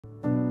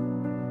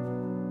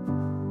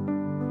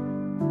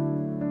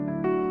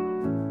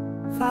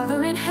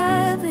Father in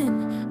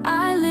heaven,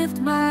 I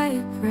lift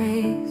my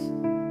praise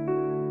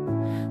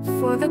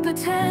for the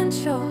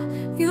potential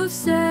you've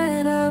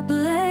set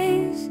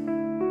ablaze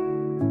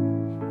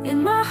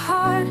in my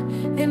heart,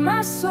 in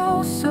my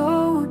soul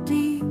so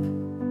deep.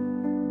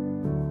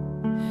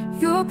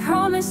 Your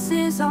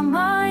promises are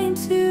mine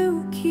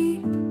to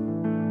keep.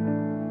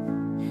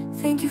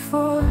 Thank you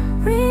for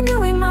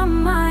renewing my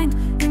mind.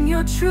 In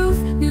your truth,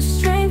 new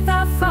strength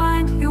I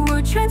find. Your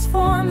word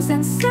transforms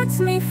and sets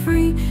me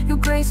free. Your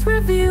grace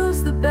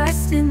reveals the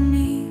best in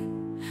me.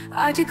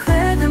 I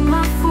declare that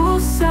my full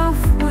self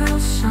will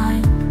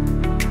shine.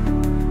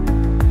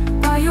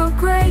 By your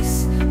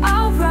grace,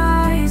 I'll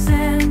rise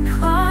and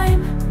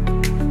climb,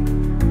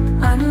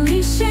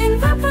 unleashing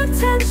the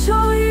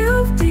potential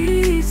you've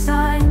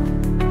designed.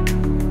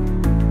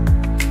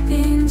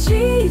 In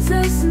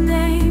Jesus'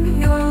 name,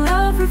 your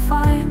love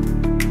refined.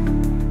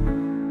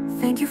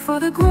 Thank you for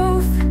the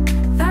growth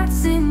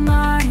that's in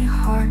my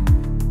heart,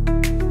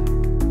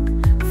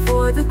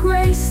 for the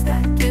grace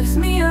that gives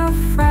me a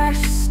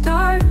fresh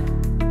start.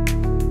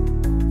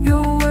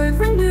 Your word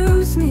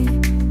renews me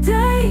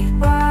day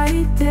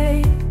by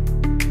day.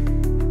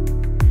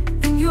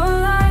 In your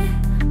light,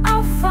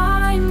 I'll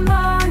find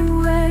my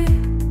way.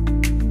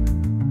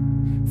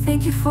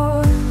 Thank you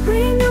for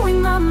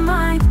renewing my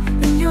mind.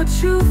 In your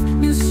truth,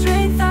 new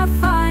strength I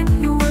find.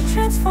 Your word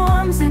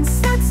transforms and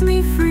sets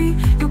me free.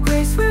 Your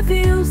grace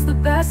reveals the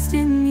best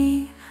in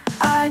me.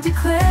 I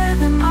declare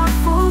that my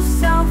full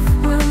self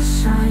will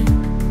shine.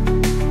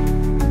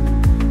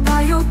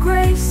 By your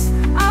grace,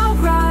 I'll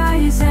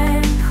rise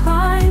and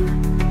climb,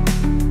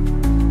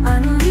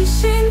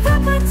 unleashing the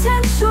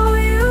potential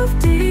you've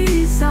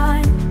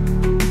designed.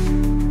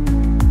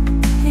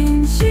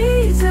 In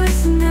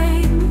Jesus'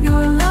 name,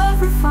 your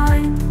love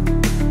refined.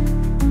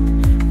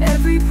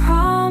 Every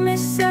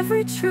promise,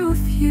 every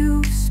truth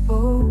you've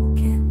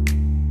spoken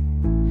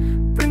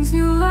brings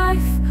new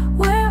life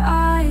where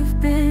I've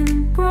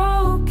been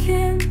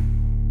broken.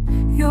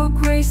 Your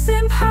grace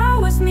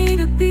empowers me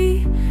to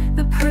be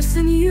the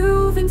person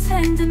you've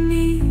intended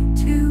me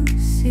to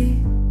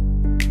see.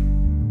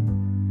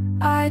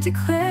 I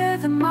declare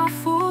that my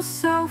full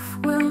self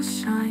will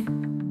shine.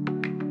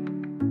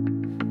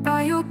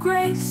 By your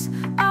grace,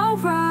 I'll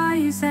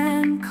rise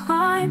and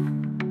climb,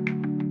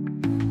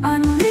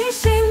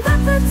 unleashing the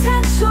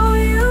potential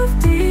you've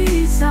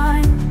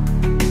designed.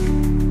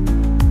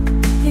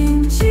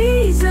 In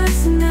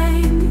Jesus'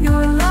 name,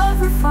 your love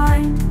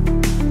refined.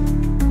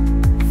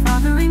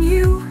 Father, in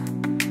you,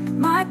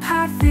 my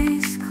path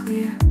is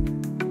clear.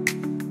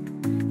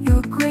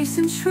 Your grace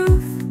and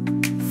truth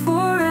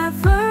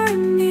forever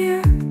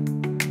near.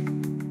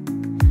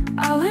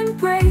 I'll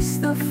embrace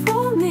the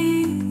full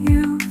me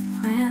you've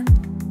planned.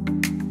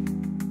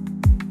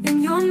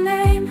 In your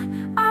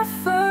name, I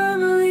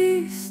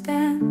firmly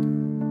stand.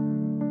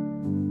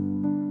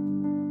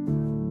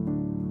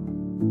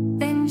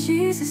 In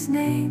Jesus'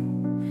 name,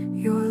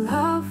 your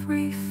love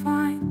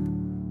refined.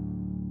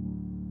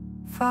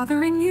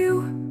 Father, in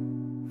you,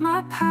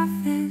 my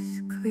path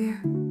is clear.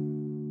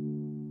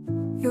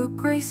 Your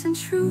grace and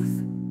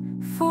truth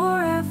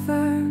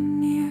forever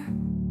near.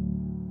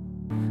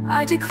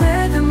 I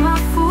declare that my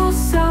full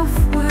self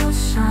will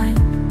shine.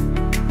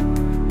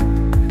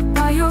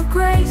 By your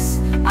grace,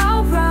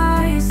 I'll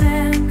rise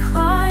and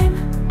climb,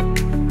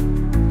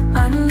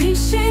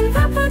 unleashing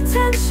the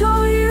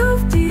potential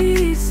you've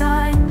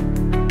designed.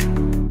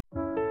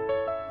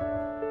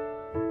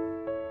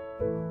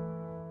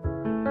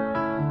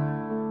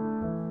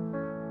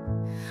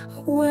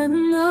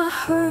 When the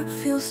hurt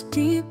feels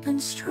deep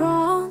and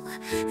strong,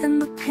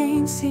 and the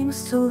pain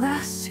seems to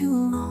last too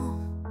long,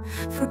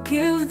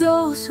 forgive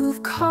those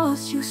who've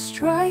caused you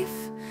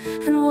strife,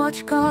 and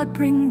watch God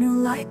bring new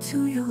light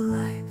to your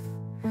life.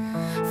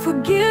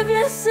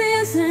 Forgiveness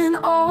isn't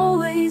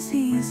always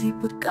easy,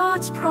 but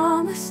God's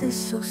promise is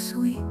so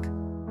sweet.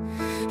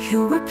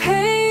 He'll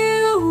repay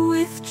you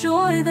with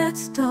joy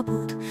that's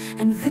doubled,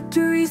 and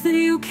victories that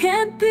you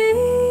can't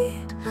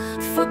beat.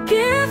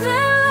 Forgive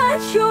and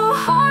let your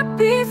heart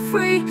be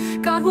free.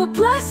 God will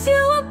bless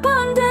you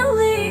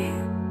abundantly.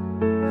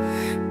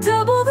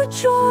 Double the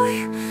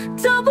joy,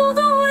 double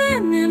the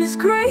win. In His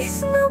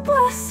grace, new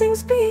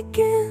blessings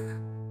begin.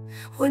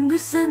 When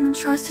resentment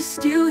tries to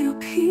steal your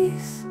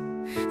peace,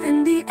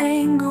 and the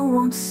anger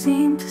won't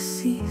seem to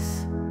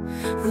cease,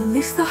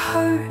 release the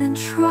hurt and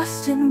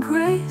trust in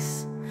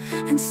grace,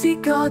 and see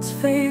God's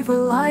favor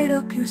light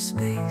up your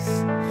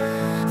space.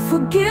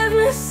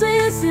 Forgiveness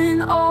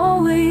isn't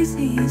always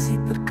easy,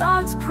 but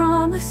God's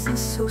promise is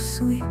so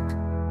sweet.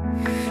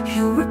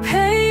 He'll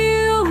repay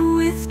you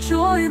with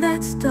joy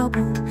that's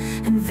doubled,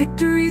 and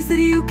victories that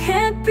you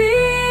can't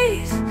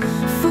beat.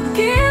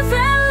 Forgive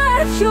and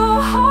let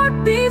your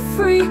heart be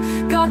free.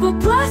 God will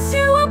bless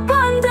you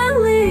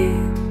abundantly.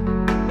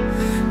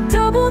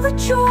 Double the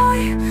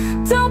joy,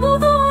 double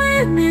the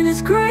win. In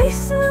His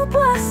grace, new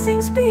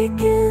blessings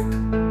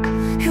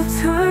begin. He'll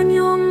turn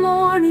your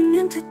mourning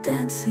into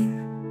dancing,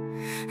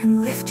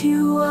 and lift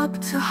you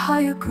up to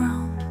higher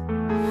ground.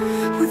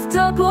 with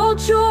double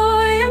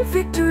joy and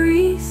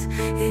victories.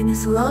 In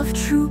His love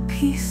true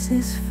peace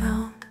is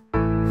found.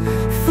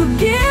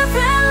 Forgive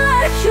and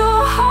let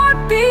your heart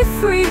be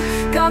free.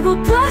 God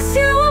will bless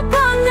you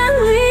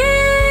abundantly.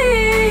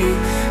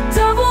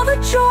 Double the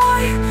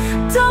joy,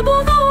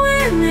 double the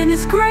win. In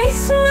His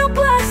grace new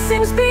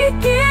blessings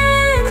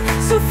begin.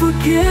 So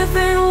forgive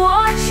and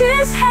watch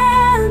His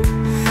hand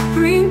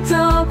bring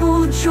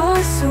double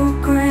joy so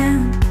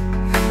grand.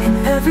 In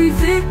every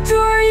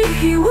victory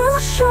He will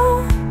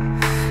show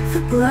the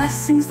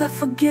blessings that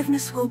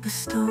forgiveness will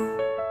bestow.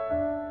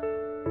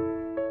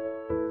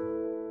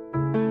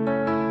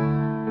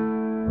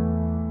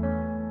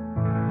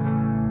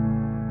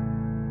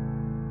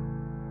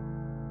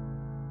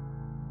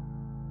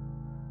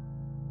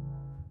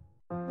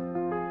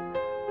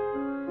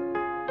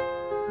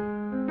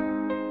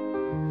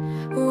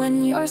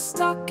 When you're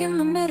stuck in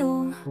the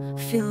middle,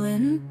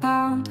 feeling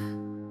bound,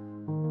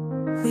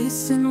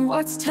 listen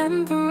what's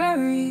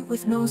temporary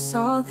with no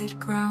solid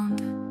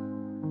ground.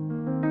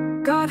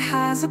 God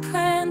has a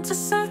plan to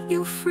set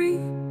you free.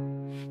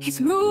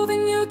 He's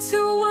moving you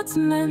to what's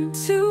meant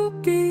to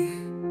be.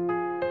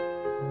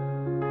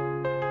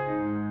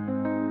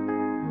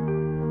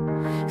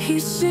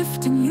 He's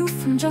shifting you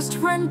from just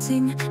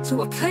renting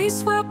to a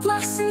place where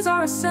blessings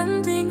are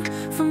ascending.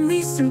 From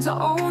leasing to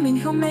owning,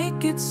 He'll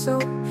make it so.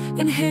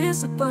 In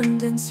His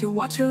abundance, you'll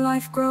watch your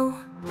life grow.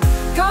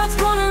 God's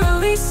gonna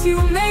release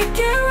you, make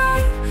it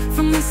right.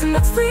 From leasing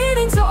that's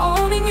leading to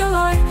owning your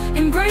life.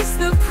 Embrace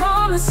the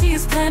promise, see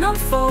His plan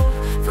unfold.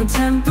 From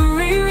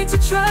temporary to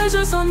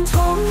treasures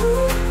untold.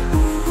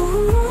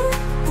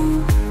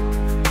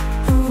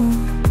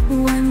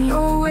 When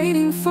you're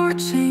waiting for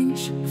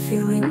change,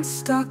 feeling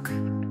stuck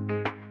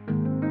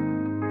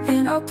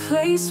in a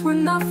place where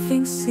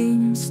nothing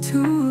seems to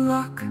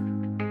luck,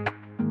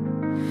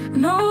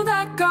 know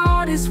that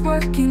God is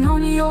working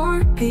on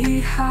your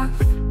behalf,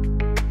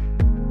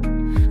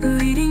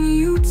 leading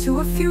you to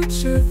a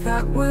future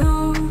that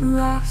will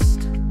last.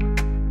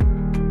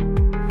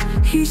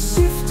 He's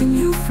shifting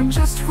you from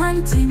just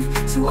renting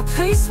to a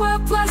place where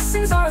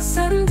blessings are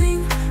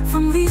ascending.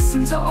 From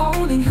leasing to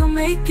owning, He'll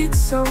make it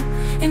so.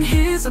 In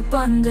His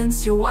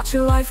abundance, you'll watch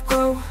your life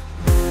grow.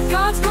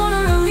 God's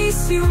gonna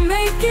release you,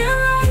 make it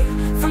right.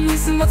 From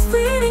leasing what's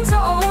leading to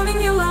owning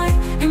your life.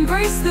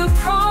 Embrace the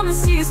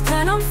promise, see His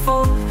plan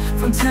unfold.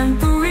 From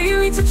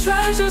temporary to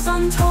treasures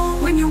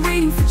untold. When you're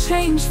waiting for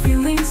change,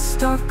 feeling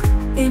stuck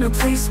in a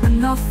place where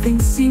nothing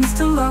seems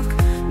to luck,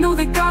 know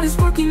that God is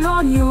working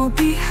on your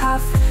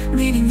behalf,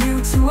 leading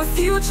you to a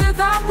future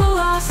that will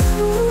last.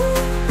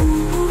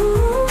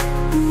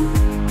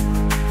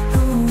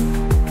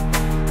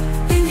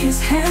 In His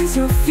hands,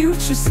 your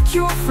future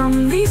secure.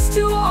 From lease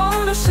to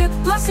ownership,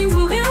 blessings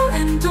will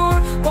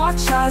endure.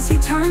 Watch as He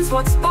turns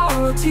what's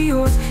borrowed to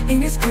yours.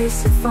 In His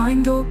grace, you'll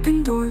find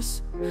open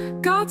doors.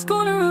 God's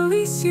gonna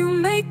release you,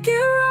 make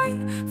it right.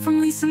 From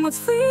leasing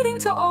what's leading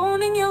to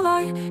owning your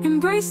life.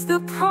 Embrace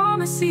the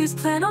promise, see His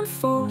plan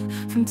unfold.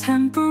 From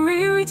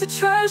temporary to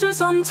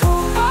treasures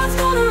untold. God's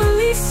gonna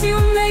release you,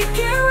 make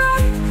it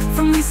right.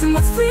 From leasing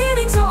what's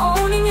leading to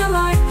owning your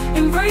life.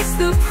 Embrace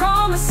the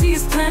promise, see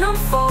His plan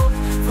unfold.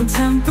 From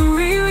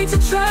temporary to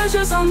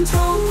treasures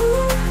untold.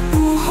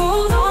 Ooh,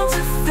 hold on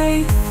to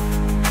faith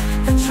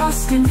and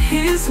trust in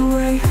His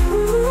way.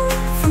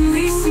 From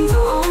leasing to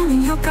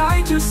owning, He'll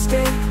guide your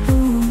stay.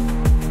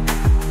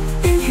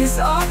 In His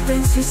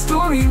abundance, His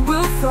story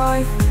will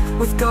thrive.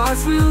 With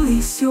God's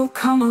release, you'll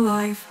come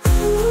alive.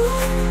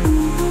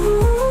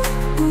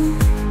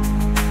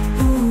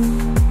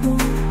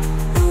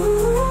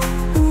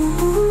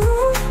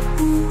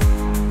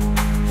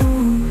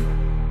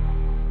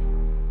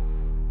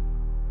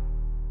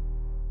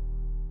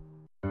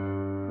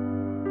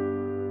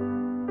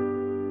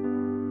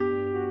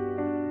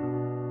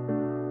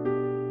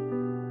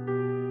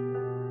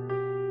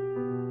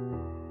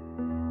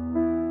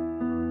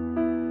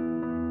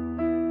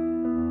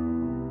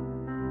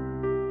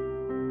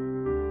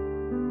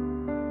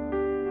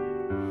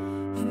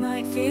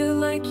 Feel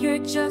like you're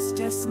just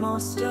a small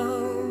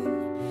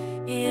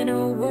stone in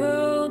a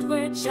world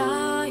where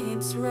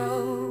giants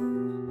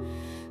roam.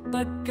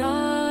 But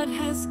God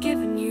has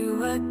given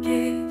you a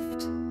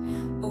gift,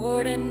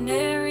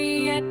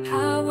 ordinary yet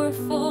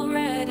powerful,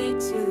 ready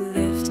to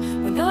lift.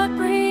 When God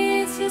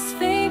breathes His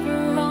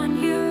favor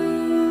on you,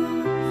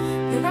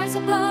 you rise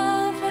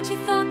above what you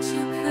thought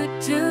you could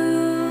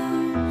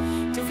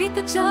do. Defeat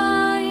the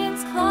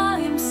giants,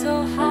 climb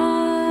so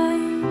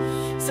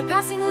high,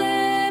 surpassing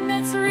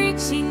limits,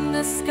 reaching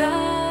the sky.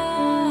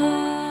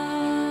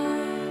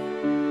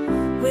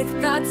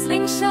 With God's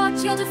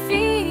slingshot, you'll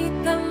defeat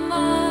the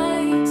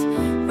might.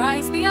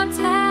 Rise beyond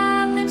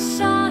talent,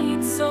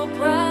 shine so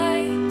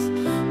bright.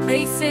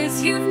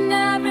 Places you've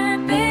never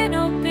been,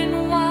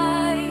 open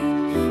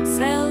wide.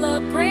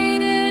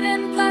 Celebrated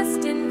and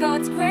blessed in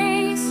God's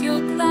grace,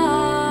 you'll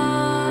glide.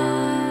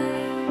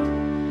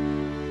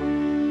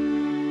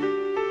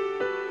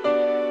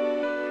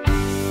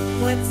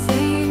 What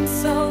seems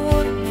so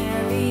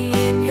ordinary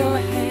in your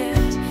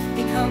hand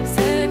becomes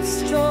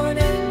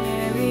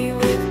extraordinary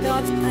with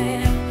God's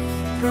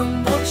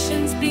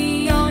promotions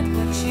beyond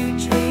what you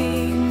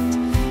dreamed,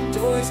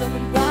 doors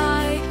open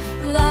wide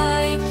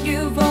like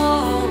you've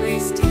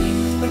always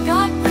dreamed. When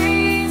God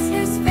breathes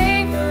His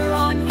favor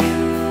on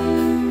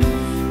you,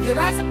 you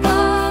rise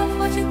above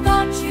what you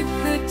thought you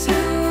could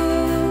do.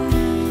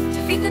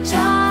 Defeat the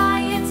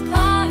giants,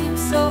 climb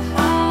so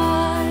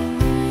high,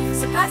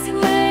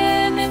 surpassing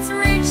limits,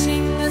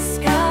 reaching the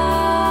sky.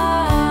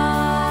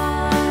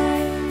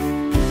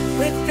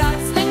 With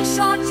God's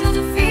slingshot you'll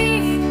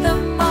defeat the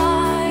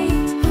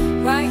might,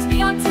 rise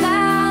beyond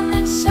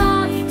talent,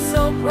 shine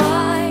so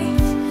bright.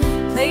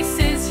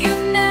 Places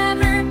you've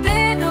never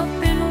been,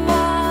 open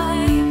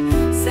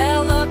wide,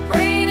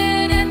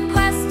 celebrated and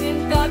blessed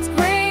in God's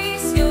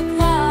grace you'll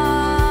glide.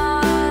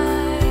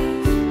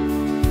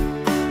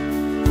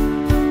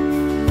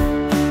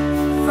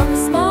 From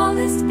the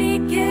smallest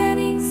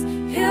beginnings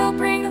He'll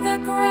bring the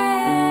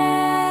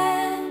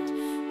grand.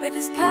 With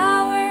His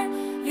power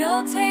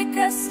you'll take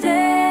a stand.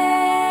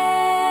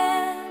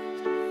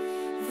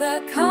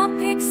 The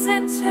compact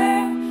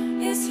center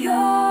is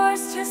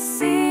yours to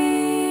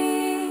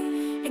see.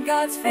 In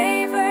God's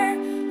favor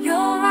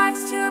you'll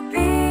rise to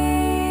be.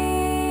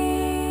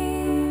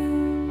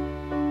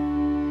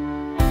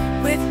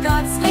 With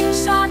God's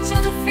slingshot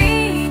you'll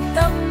defeat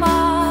the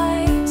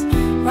might,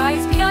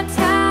 rise beyond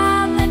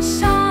talent,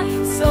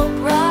 shine so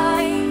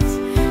bright.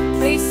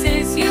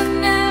 Places you've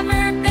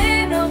never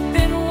been,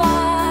 open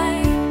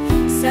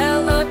wide,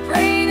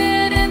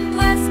 celebrated and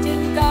blessed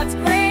in God's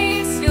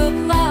grace you'll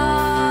glide.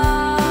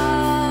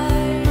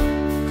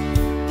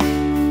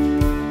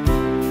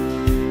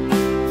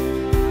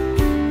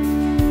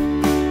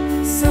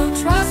 So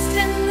trust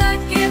in the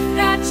gift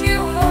that you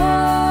hold.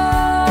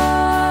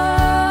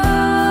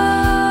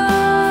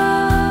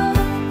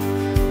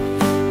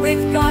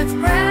 With God's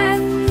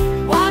breath,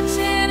 watch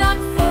it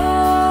unfold.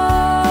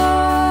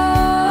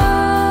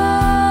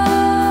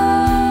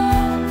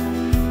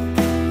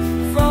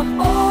 From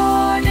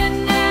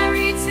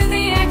ordinary to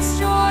the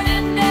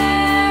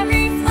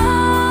extraordinary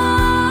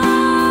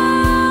flight,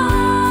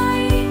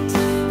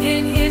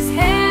 in His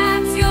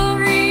hands you'll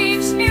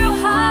reach new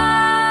heights.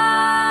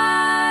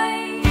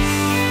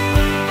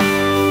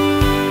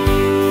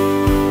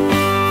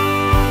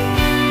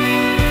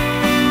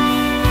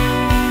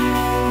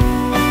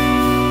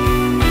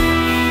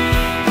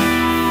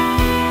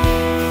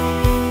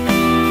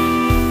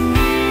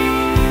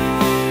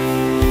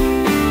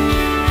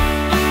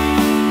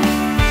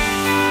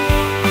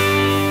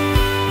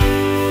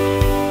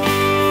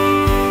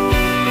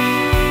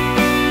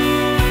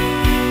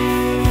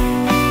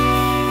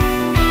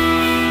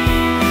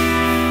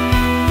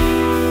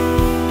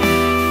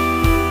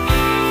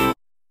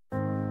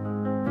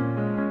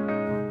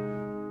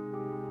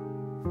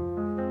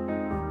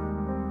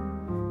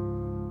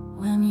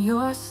 When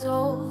your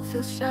soul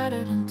feels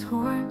shattered and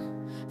torn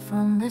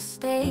from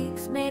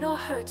mistakes made or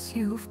hurts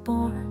you've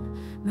borne,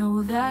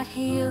 know that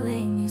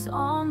healing is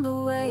on the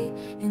way.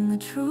 In the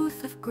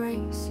truth of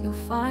grace you'll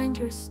find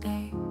your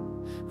stay.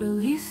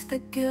 Release the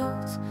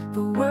guilt,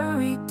 the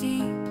worry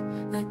deep.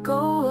 Let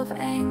go of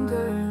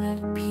anger,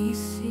 let peace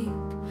seep.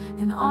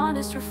 In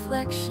honest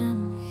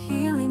reflection,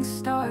 healing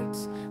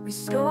starts,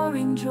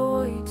 restoring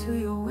joy to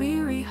your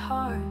weary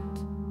heart.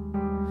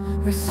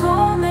 Your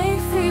soul may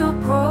feel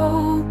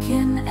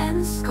broken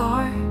and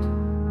scarred,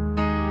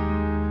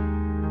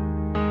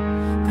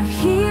 but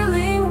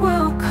healing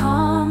will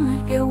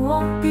come, it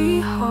won't be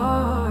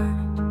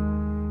hard.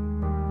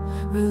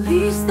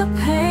 Release the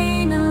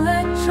pain and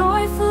let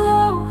joy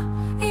flow.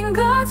 In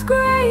God's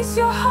grace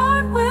your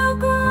heart will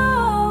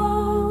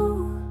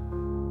grow.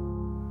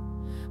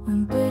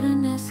 When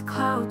bitterness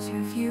clouds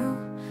your view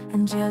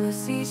and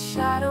jealousy's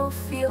shadow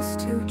feels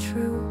too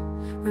true,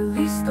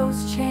 release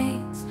those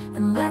chains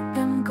and let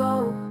them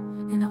go.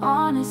 In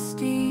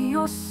honesty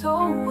your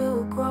soul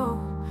will grow.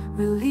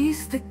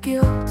 Release the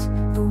guilt,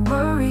 the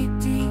worry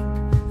deep.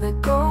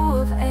 Let go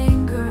of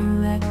anger,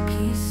 let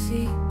peace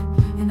seep.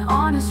 In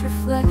honest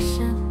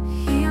reflection,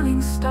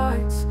 healing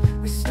starts,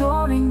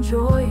 restoring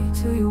joy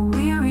to your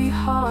weary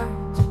heart.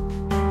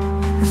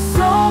 Your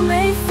soul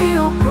may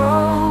feel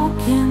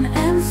broken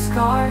and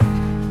scarred,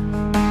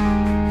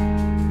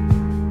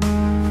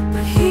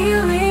 but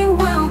healing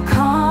will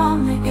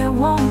come, it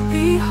won't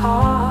be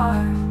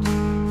hard.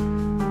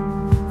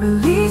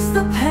 Release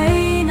the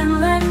pain and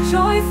let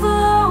joy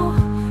flow.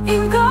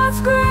 In God's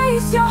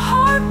grace your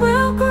heart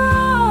will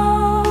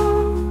grow.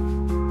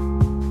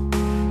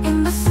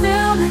 In the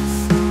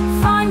stillness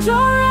find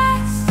your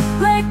rest.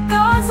 Let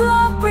God's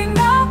love bring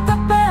out the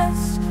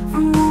best.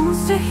 From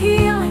wounds to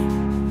healing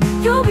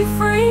you'll be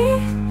free.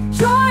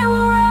 Joy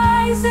will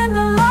rise in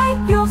the light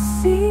you'll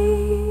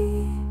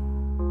see.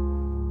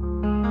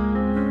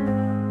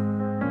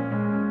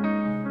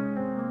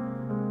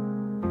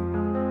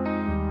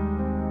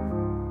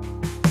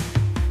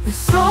 Your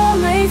soul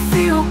may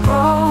feel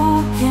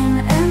broken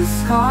and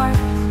scarred,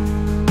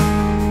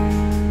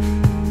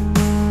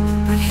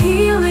 but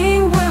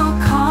healing will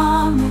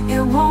come,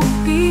 it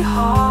won't be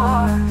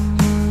hard.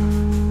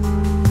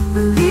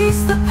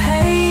 Release the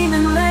pain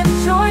and let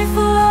joy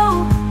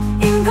flow.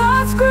 In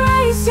God's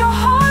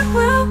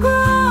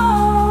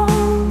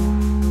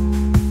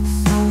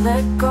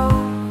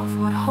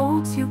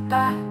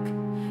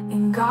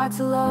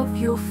love,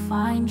 you'll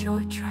find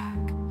your track.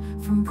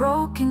 From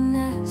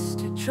brokenness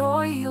to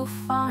joy, you'll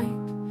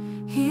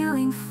find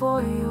healing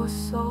for your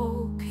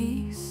soul,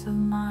 peace of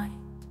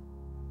mind.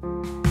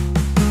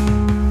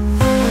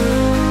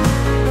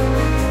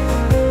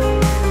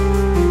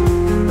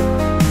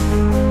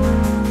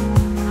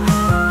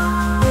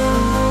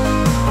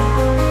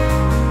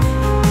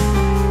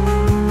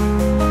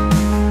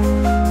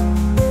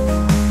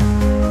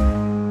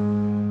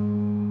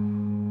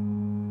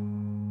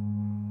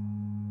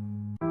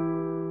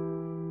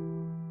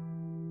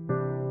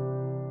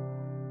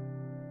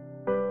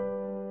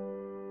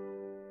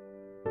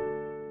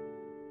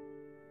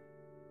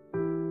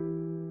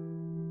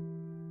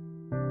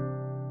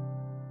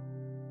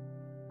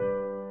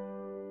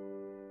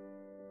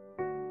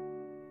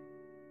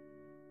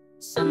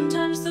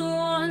 Sometimes the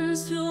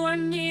ones who are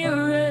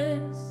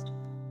nearest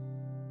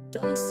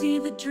don't see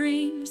the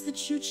dreams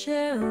that you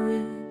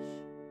cherish.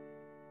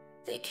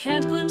 They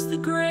can't glimpse the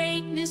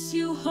greatness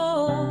you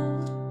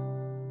hold,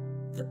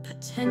 the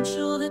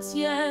potential that's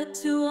yet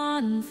to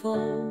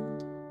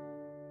unfold.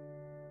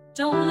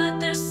 Don't let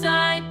their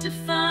sight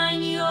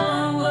define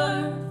your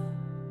worth.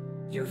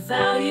 Your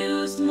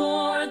value's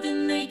more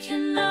than they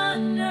can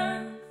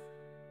unearth.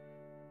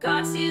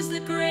 God sees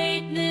the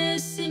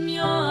greatness in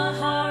your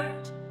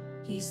heart.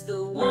 He's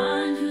the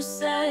one who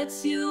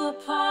sets you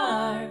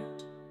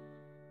apart.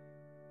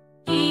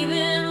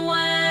 Even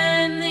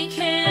when they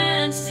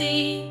can't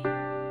see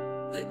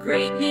the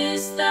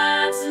greatness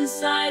that's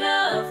inside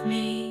of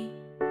me,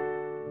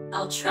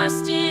 I'll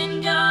trust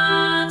in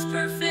God's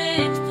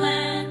perfect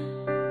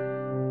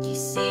plan. He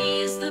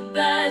sees the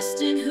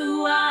best in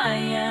who I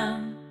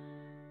am.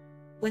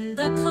 When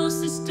the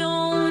closest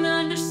don't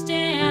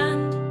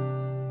understand,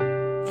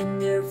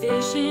 and their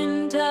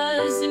vision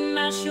doesn't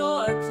match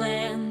your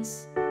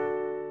plans,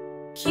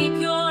 keep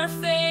your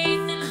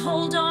faith and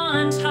hold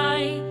on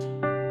tight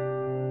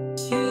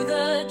to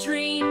the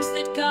dreams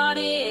that God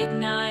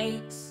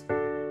ignites.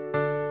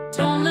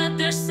 Don't let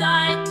their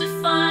sight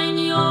define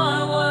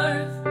your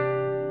worth.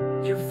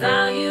 Your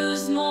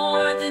value's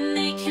more than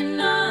they can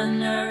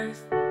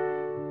unearth.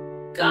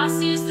 God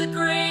sees the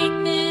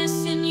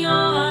greatness in your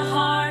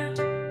heart.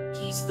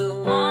 He's the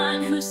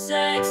one who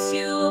sets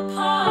you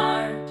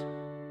apart.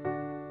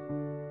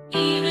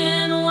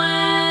 Even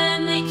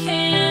when they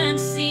can't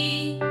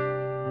see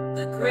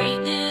the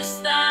greatness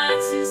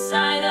that's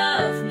inside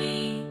of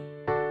me,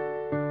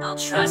 I'll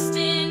trust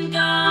in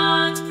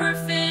God's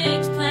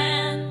perfect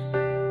plan.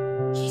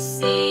 He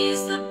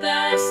sees the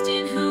best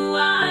in who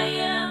I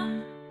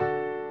am.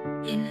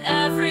 In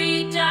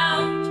every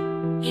doubt,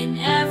 in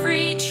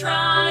every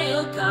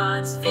trial,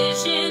 God's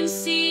vision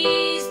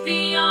sees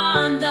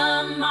beyond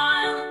the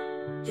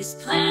mile. His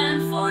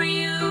plan for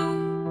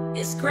you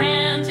is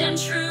grand and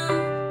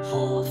true.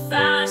 Hold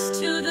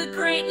fast to the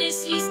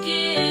greatness He's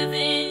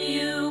given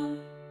you.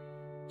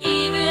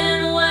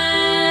 Even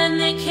when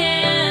they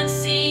can't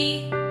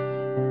see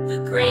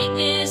the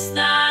greatness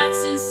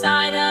that's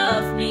inside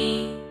of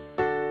me,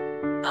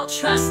 I'll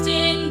trust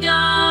in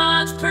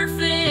God's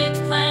perfect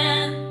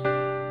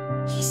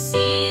plan. He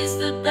sees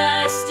the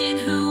best in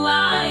who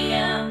I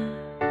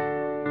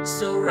am.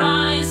 So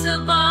rise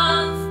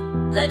above,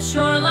 let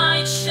your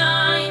light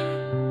shine.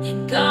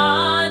 In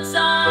God's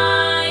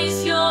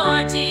eyes,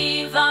 you're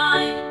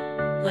divine.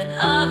 When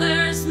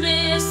others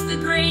miss the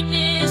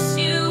greatness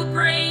you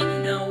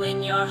bring, know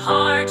in your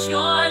heart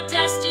you're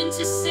destined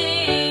to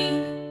sing.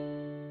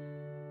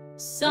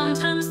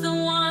 Sometimes the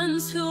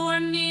ones who are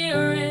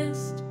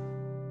nearest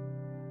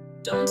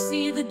don't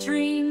see the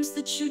dreams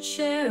that you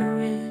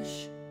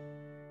cherish.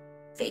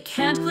 They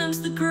can't glimpse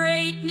the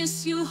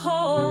greatness you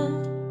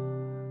hold,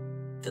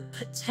 the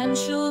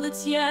potential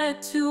that's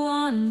yet to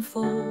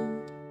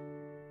unfold.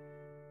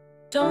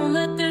 Don't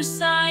let their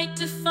sight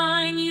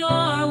define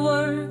your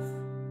worth.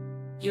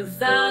 Your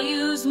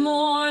value's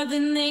more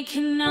than they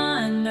can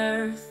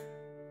unearth.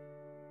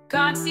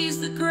 God sees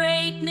the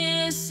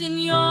greatness in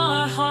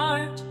your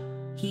heart.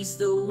 He's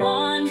the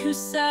one who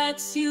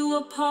sets you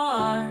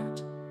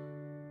apart.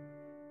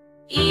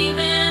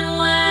 Even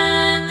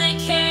when they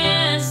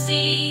can't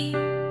see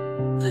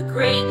the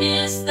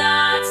greatness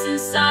that's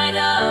inside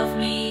of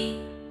me,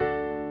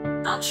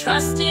 I'll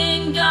trust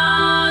in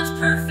God's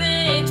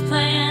perfect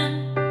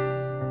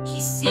plan.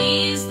 He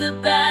sees the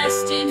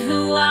best in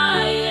who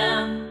I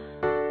am.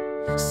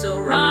 So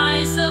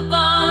rise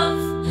above,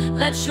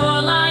 let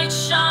your light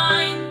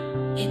shine.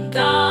 In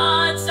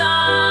God's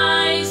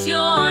eyes,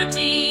 you're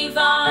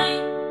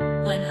divine.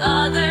 When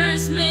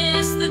others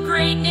miss the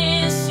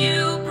greatness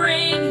you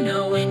bring,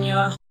 know in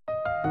your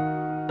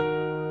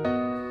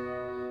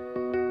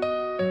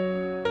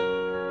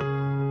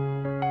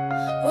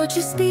would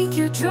you speak,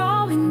 you're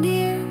drawing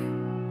near.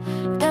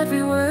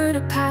 Every word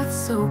a path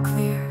so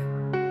clear.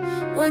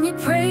 When you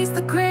praise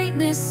the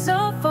greatness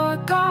of our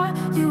God,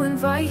 you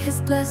invite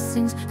His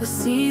blessings to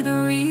see the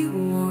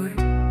reward.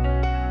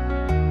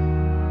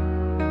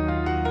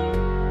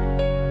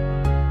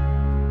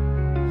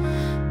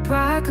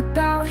 Brag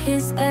about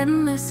His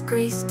endless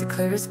grace,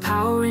 declare His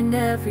power in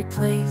every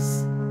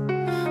place.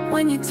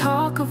 When you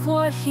talk of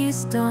what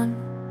He's done,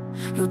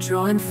 you'll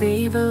draw in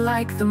favor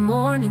like the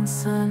morning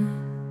sun.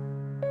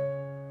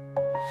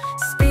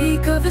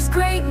 Speak of His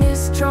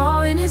greatness,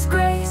 draw in His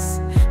grace.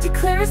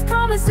 Declare His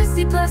promises,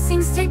 see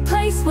blessings take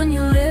place. When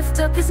you lift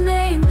up His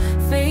name,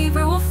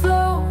 favor will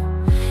flow.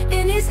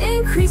 In His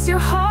increase, your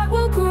heart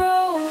will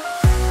grow.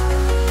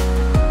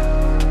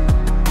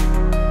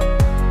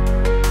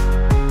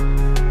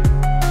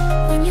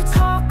 When you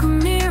talk of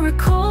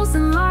miracles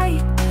and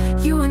light,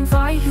 you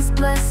invite His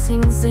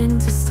blessings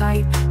into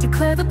sight.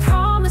 Declare the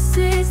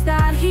promises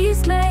that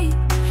He's made.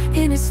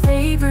 In His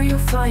favor, you'll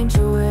find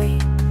your way.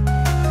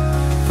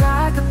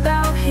 Brag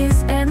about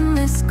His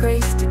endless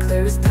grace.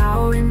 Declare His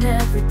power in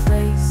every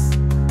place.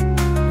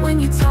 When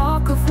you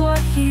talk of what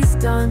He's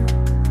done,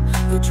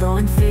 you'll draw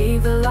in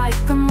favor like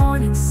the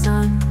morning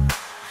sun.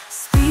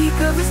 Speak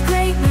of His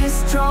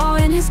greatness, draw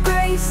in His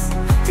grace.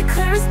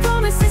 Declare His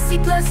promises, see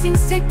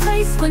blessings take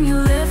place. When you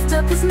lift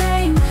up His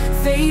name,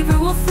 favor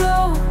will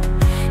flow.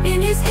 In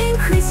His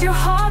increase, your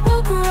heart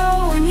will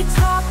grow. When you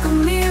talk of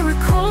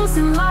miracles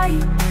and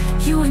light,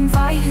 you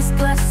invite His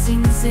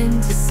blessings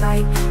into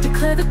sight.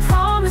 Declare the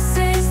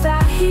promises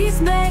that He's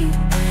made.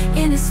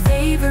 In His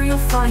favor, you'll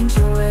find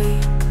your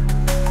way.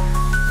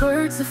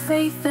 Words of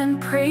faith and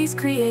praise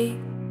create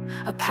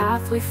a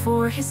pathway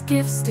for His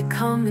gifts to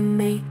come and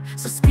make.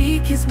 So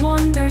speak His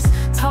wonders,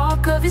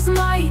 talk of His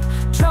might.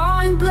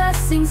 Draw in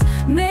blessings,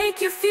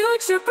 make your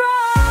future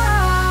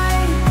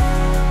bright.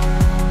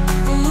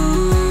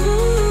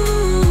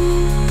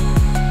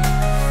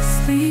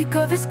 Speak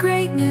of His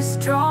greatness,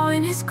 draw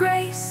in His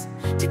grace.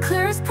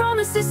 Declare His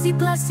promises, see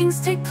blessings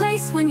take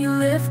place. When you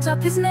lift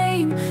up His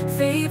name,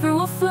 favor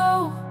will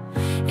flow.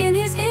 In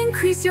His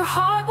increase, your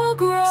heart will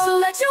grow. So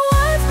let your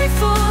words be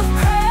full of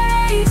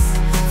praise,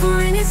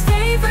 for in His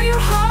favor your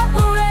heart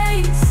will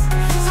raise.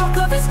 Talk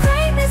of His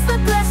greatness,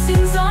 let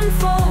blessings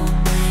unfold.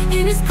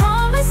 In His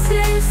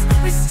promises,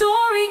 His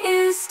story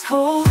is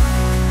told.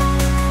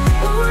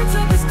 Words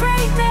of His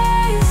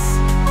greatness,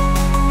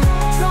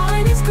 draw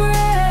in His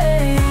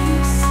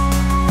grace.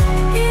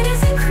 In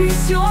His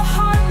increase, your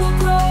heart will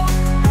grow.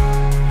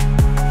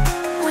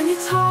 When you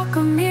talk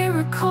of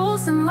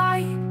miracles and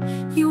light,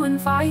 you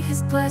invite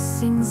His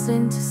blessings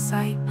into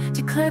sight.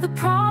 Declare the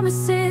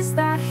promises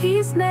that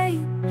He's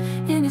made.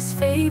 In His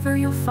favor,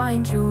 you'll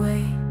find your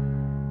way.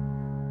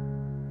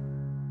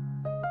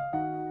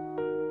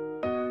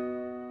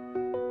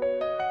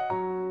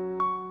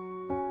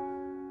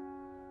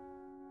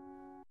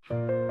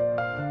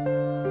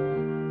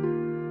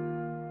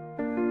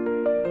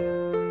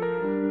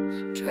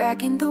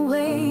 Dragging the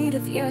weight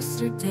of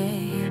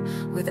yesterday,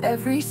 with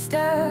every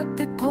step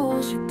that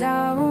pulls you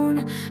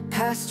down.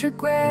 Past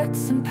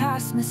regrets and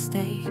past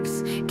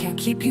mistakes can't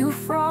keep you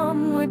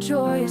from where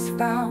joy is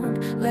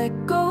found.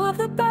 Let go of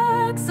the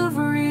bags of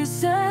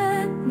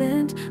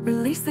resentment.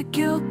 Release the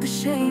guilt, the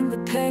shame, the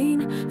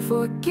pain.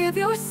 Forgive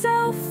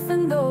yourself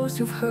and those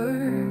who've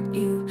hurt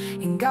you.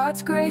 In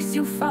God's grace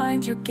you'll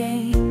find your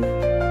gain.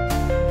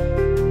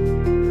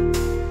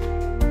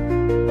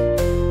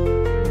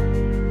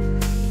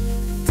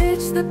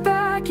 The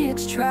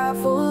baggage,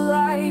 travel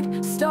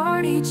light.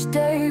 Start each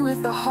day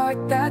with a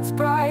heart that's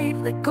bright.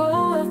 Let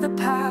go of the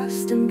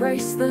past,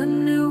 embrace the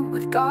new.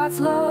 With God's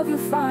love you'll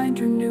find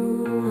your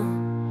new.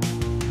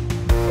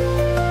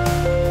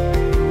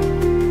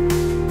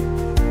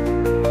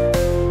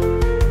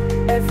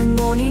 Every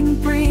morning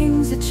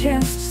brings a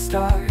chance to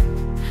start,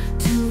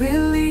 to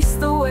release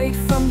the weight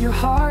from your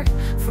heart.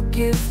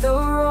 Forgive the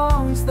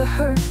wrongs, the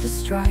hurt, the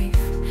strife.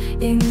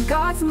 In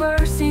God's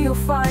mercy you'll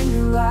find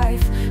your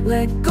life.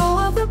 Let go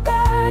of the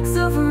bags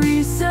of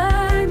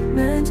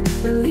resentment.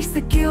 Release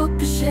the guilt,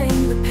 the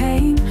shame, the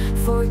pain.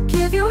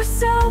 Forgive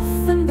yourself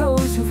and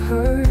those who've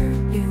hurt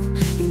you.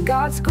 In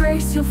God's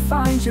grace you'll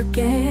find your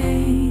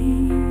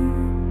gain.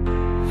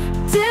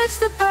 Ditch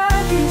the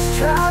baggage,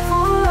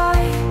 travel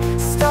light.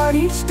 Start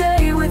each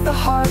day with a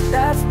heart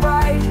that's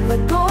bright.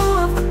 Let go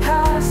of the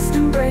past,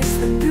 embrace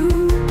the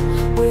new.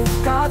 With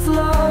God's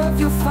love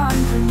you'll find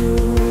renewal.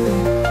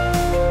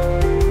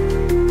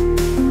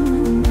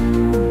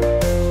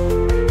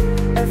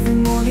 Every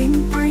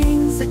morning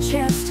brings a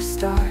chance to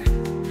start,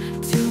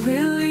 to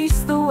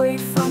release the weight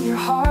from your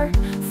heart.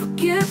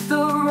 Forgive the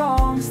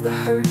wrongs, the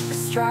hurt, the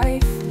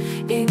strife.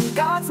 In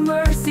God's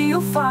mercy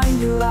you'll find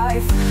your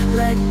life.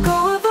 Let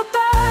go of the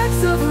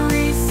bags of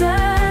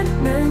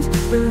resentment.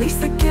 Release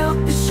the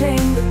guilt, the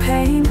shame, the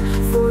pain.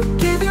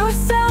 Forgive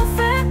yourself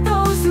and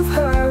those who've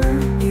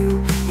hurt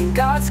you. In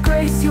God's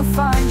grace you'll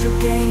find your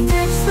gain.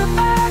 Ditch the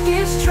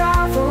baggage,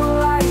 travel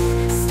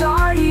light.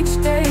 Start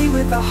each day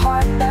with a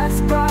heart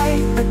that's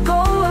bright. Let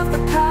go of the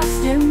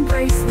past,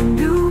 embrace the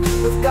new.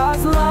 With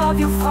God's love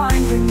you'll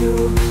find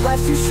renew.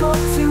 Life's too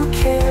short to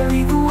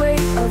carry the weight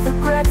of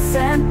regrets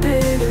and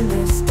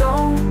bitterness.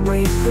 Don't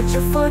wait, put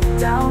your foot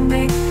down,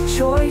 make the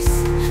choice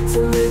to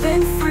live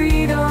in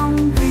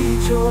freedom,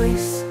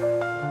 rejoice.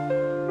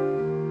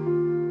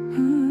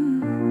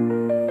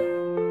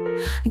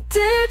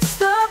 Ditch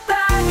the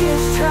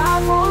baggage,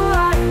 travel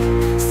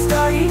light.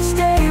 Start each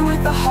day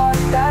with a heart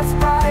that's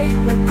bright.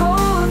 Let go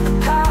of the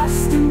past,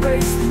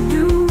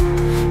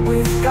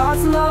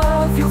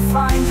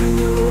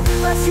 you.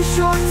 Life's too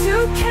short to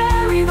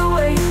carry the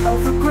weight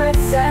of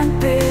regrets and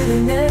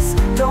bitterness.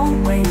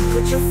 Don't wait,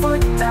 put your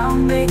foot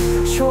down, make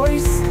the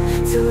choice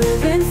to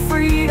live in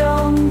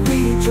freedom,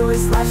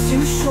 rejoice. Life's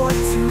too short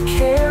to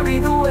carry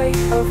the weight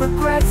of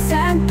regrets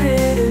and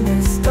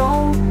bitterness.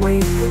 Don't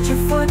wait, put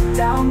your foot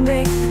down,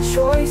 make the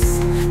choice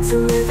to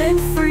live in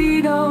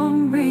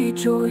freedom,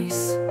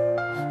 rejoice.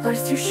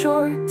 Life's too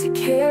short to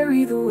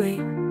carry the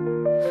weight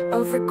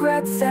of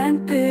regrets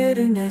and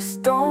bitterness.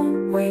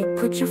 Don't wait,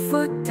 put your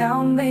foot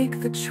down,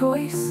 make the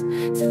choice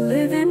to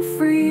live in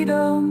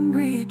freedom,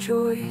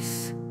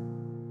 rejoice.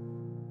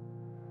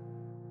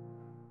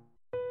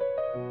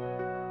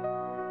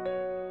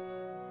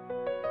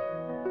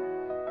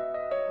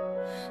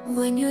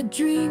 When your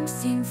dreams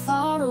seem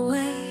far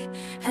away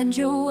and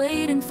you're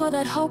waiting for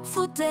that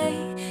hopeful day,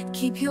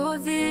 keep your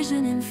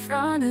vision in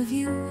front of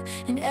you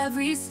in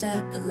every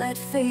step, but let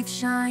faith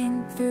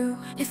shine through.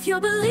 If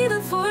you're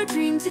believing for a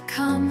dream to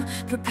come,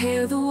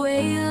 prepare the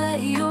way,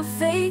 let your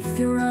faith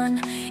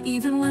run.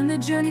 Even when the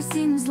journey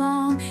seems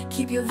long,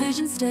 keep your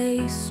vision,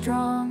 stay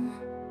strong.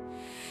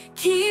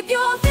 Keep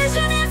your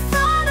vision in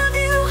front of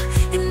you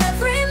in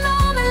every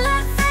moment,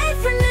 let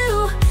faith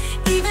renew.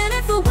 Even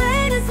if the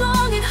wait is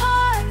long and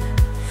hard,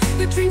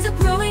 your dreams are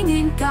growing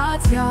in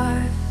God's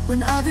yard.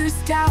 When others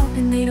doubt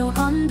and they don't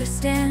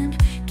understand,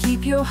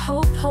 keep your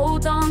hope,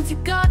 hold on to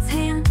God's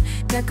hand.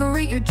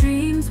 Decorate your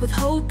dreams with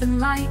hope and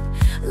light,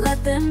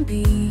 let them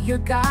be your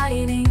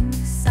guiding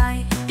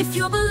sight. If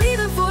you're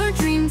believing for a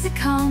dream to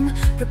come,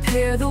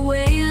 prepare the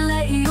way,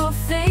 let your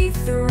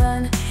faith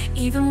run.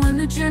 Even when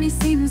the journey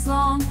seems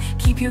long,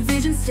 keep your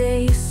vision,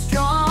 stay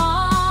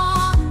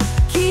strong.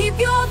 Keep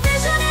your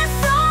vision in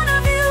front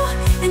of you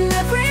in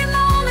every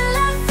moment,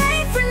 let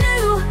faith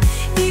renew.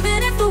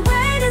 Even if the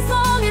wait is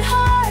long and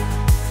hard,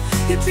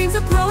 your dreams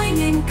are growing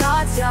in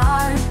God's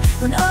yard.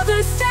 When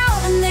others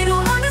doubt and they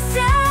don't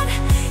understand,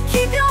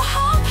 keep your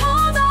hope,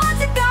 hold on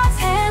to God's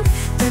hand.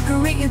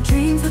 Decorate your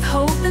dreams with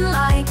hope and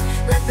light,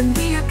 let them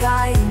be your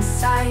guiding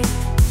sight.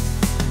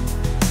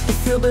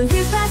 If your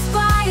beliefs pass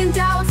by and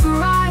doubts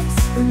arise,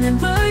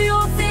 remember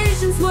your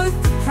vision's worth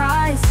the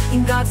prize.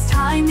 In God's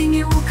timing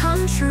it will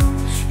come true,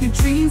 your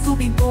dreams will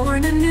be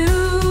born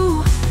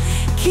anew.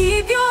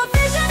 Keep your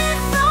vision in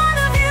front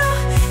of you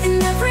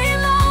in every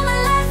moment,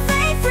 let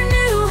faith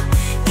renew.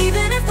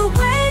 Even if the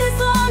wait is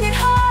long and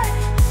hard,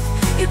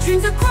 your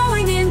dreams are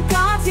growing in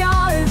God's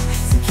yard.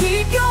 So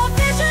keep your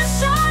vision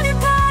shining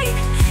bright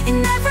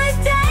in every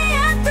day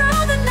and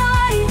through the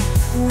night.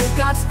 With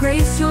God's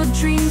grace your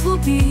dreams will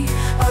be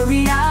a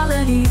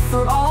reality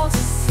for all to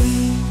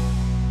see.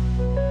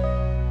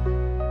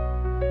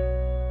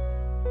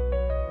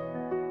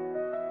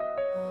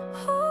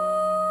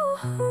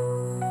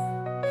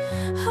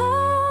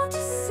 All to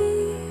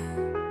see.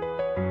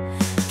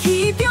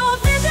 Keep your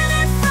vision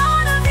in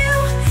front of you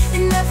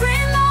in every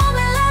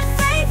moment, let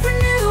faith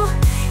renew.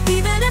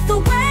 Even if the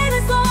wait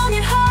is long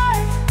and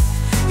hard,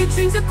 your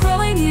dreams are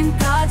growing in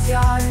God's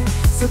yard.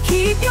 So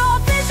keep your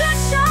vision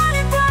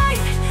shining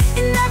bright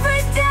in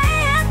every day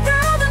and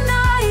through the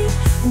night.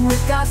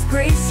 With God's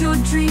grace your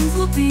dreams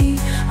will be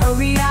a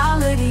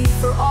reality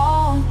for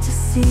all to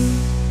see.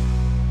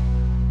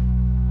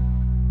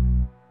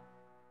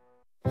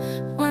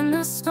 When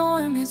the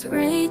storm is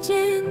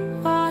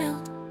raging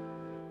wild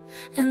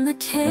and the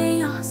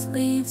chaos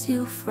leaves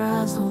you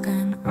frazzled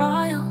and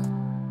riled,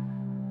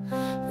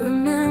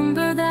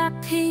 remember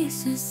that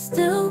peace is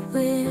still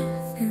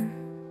within.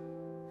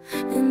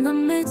 In the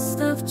midst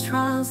of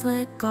trials,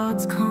 let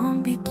God's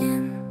calm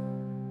begin.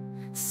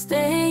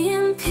 Stay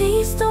in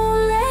peace,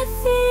 don't let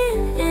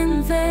fear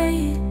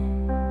invade.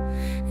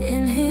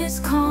 In His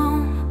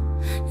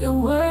calm, your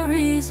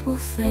worries will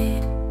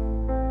fade.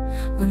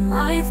 When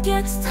life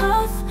gets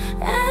tough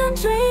and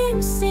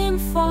dreams seem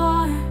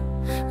far,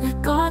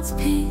 let God's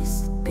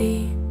peace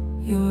be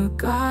your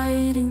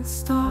guiding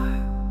star.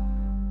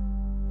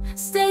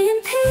 Stay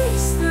in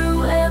peace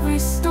through every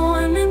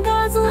storm. In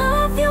God's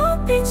love you'll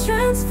be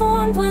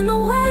transformed. When the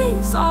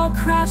waves are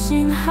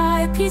crashing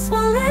high, peace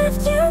will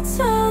lift you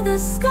to the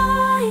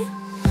sky.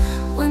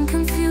 When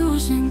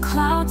confusion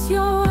clouds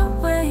your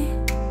way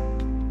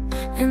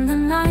and the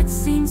night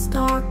seems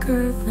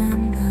darker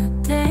than the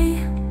day,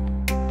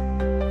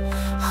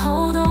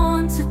 hold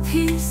on to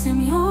peace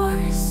in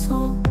your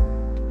soul.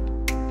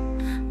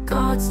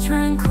 God's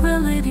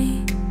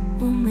tranquility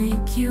will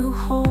make you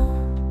whole.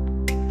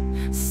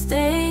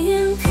 Stay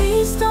in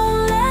peace,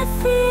 don't let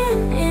fear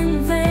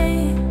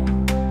invade.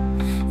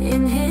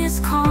 In His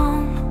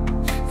calm,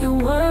 your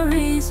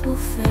worries will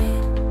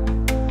fade.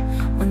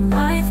 When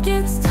life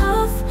gets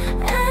tough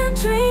and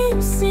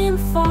dreams seem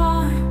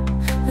far,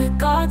 let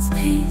God's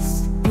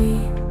peace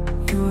be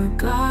your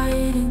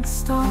guiding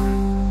star.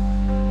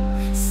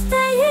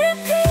 Stay in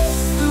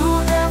peace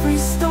through every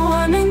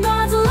storm. In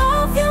God's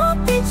love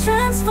you'll be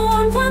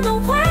transformed. When the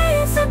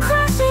waves are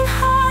crashing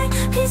high,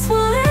 peace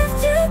will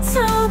lift you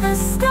to the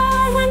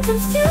sky. When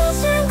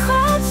confusion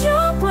clouds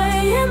your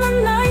way and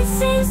the night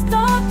seems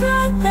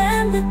darker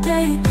than the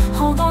day,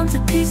 hold on to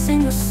peace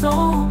in your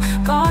soul.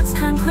 God's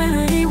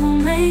tranquility will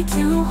make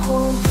you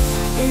whole.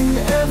 In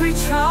every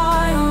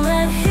trial,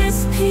 let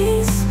His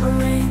peace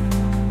reign.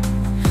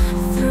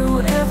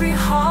 Through every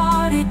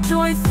heartache,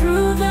 joy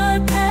through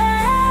the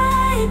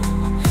pain.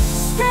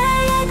 Stay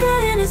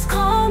anchored in His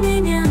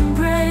calming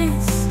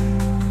embrace.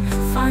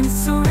 Find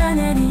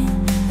serenity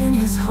in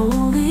His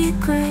holy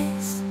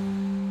grace.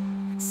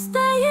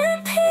 Stay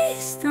in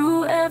peace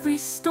through every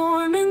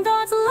storm. In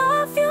God's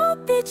love you'll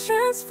be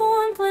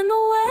transformed. When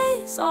the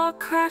waves are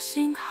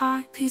crashing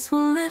high, peace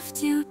will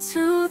lift you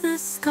to the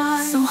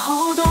sky. So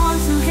hold on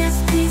to His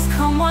peace,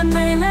 come what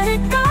may, let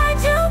it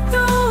guide you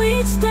through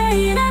each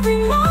day. In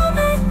every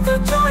moment,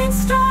 through joy and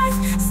strife,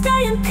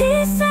 stay in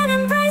peace and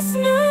embrace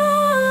new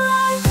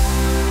life.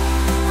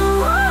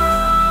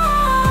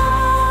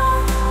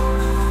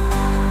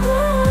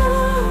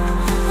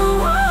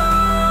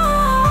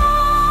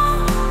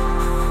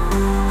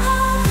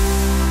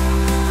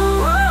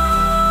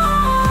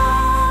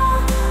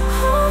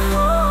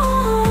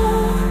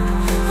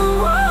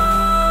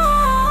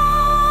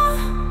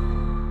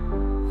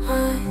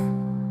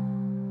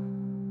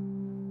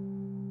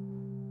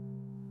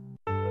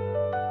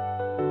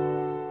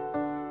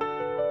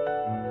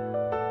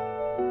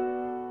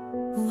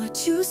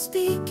 What you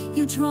speak,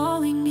 you're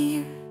drawing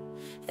near.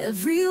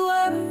 Every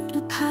word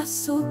a path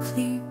so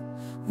clear.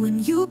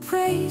 When you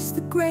praise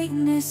the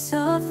greatness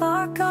of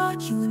our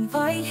God, you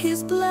invite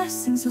His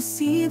blessings, you'll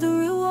see the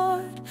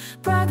reward.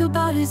 Brag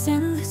about His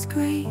endless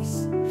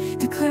grace,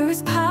 declare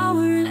His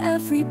power in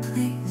every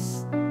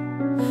place.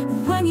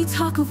 And when you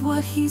talk of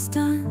what He's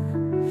done,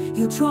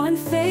 you'll draw in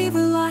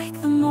favor like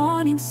the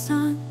morning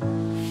sun.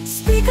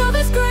 Speak of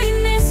His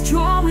greatness,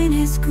 draw in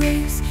His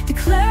grace,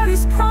 declare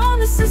His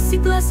promises, see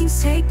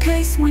blessings take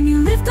place. When you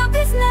lift up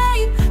His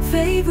name,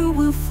 favor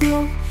will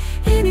flow.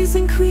 In His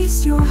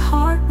increase, your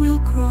heart will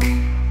grow.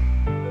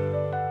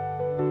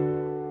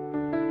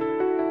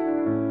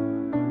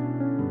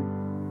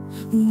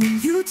 When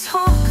you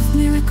talk of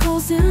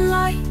miracles in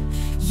light,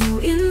 you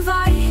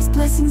invite His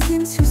blessings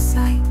into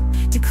sight.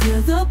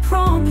 Declare the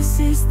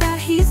promises that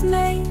He's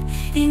made.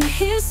 In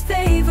His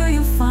favor,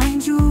 you'll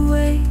find your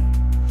way.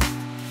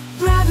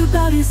 Brag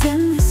about His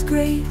endless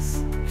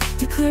grace,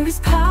 declare His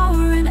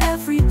power in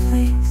every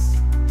place.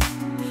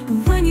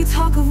 And when you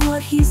talk of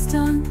what He's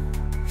done,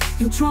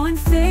 you'll draw in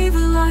favor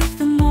like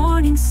the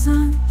morning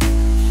sun.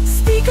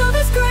 Speak of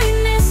His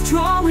greatness,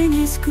 draw in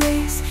His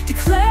grace,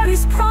 declare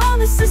His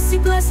promises, see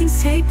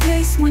blessings take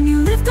place. When you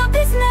lift up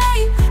His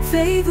name,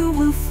 favor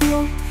will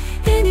flow.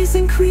 In His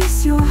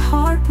increase, your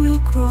heart will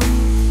grow.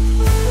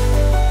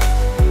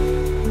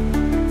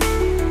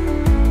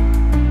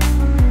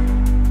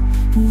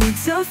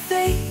 Words of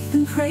faith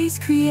and praise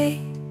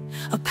create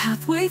a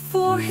pathway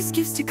for His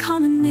gifts to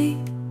culminate.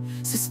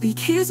 So speak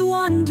His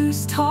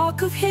wonders,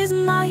 talk of His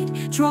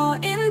might, draw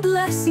in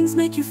blessings,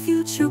 make your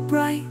future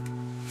bright.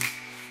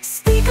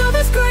 Speak of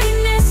His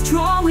greatness,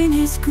 draw in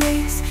His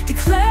grace,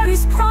 declare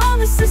His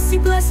promises, see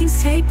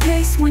blessings take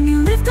place. When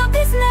you lift up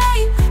His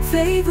name,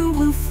 favor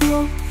will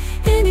flow.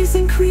 In His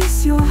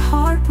increase, your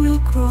heart will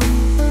grow.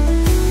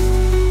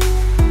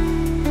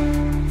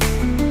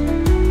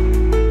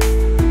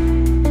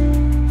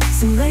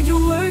 So let your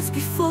words be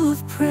full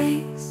of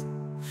praise,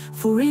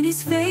 for in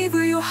His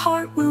favor your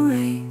heart will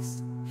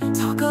raise.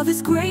 Talk of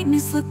His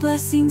greatness, let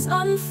blessings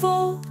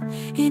unfold.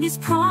 In His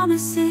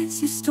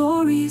promises your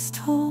story is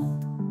told.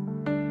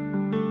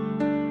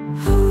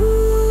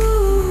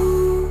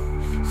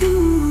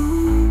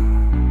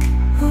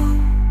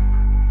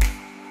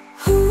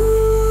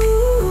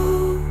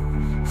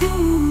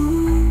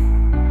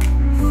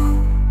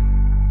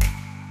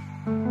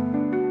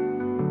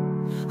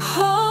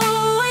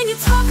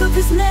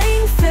 His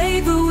name,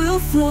 favor will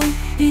flow.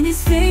 In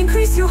His fame,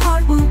 increase, your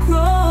heart will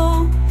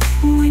grow.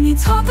 When you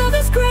talk of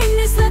His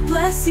greatness, let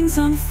blessings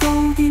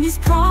unfold. In His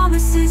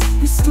promises,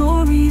 your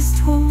story is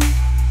told.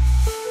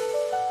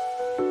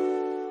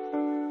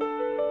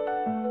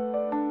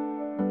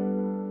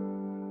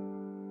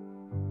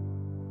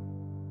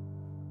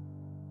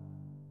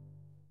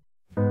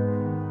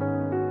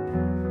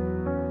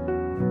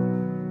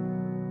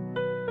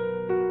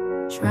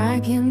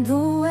 Dragging the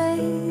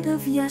weight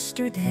of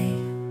yesterday,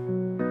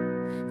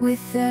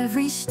 with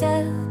every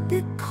step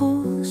it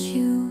pulls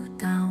you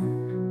down.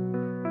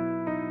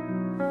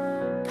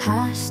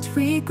 Past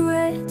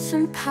regrets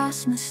and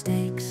past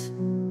mistakes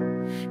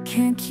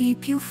can't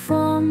keep you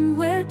from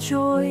where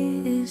joy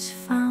is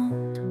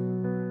found.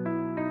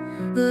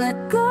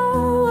 Let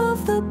go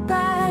of the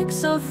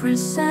bags of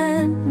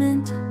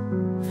resentment,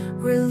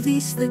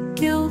 release the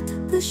guilt,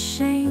 the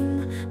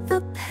shame,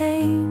 the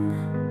pain.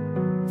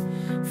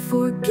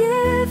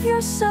 Forgive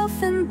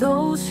yourself and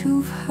those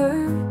who've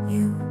hurt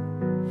you.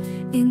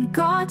 In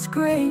God's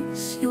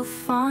grace, you'll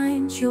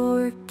find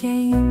your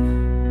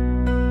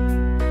game.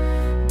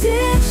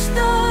 Ditch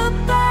the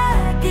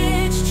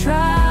baggage,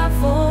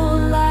 travel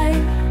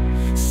light.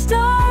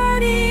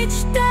 Start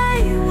each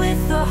day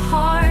with a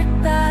heart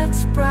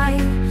that's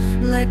bright.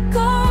 Let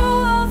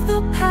go of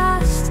the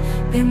past,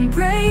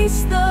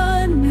 embrace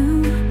the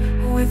new.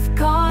 With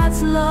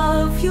God's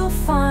love, you'll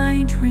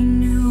find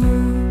renewal.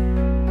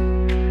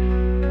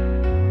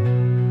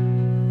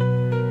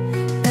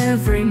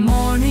 Every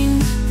morning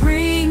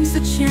brings a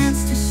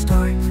chance to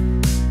start,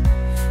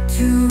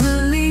 to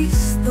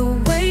release the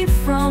weight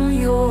from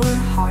your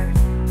heart.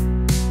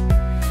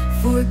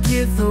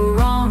 Forgive the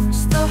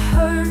wrongs, the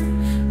hurt,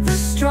 the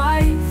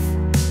strife.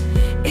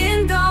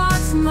 In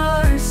God's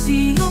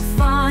mercy you'll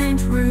find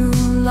real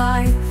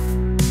life.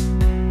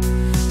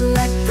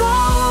 Let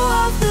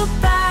go of the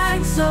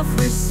bags of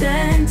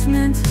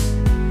resentment.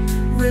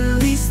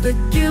 Release the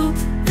guilt,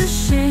 the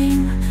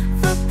shame,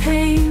 the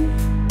pain.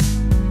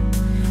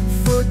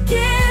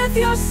 Forgive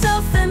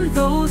yourself and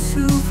those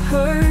who've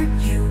hurt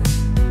you.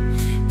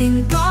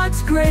 In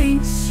God's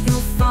grace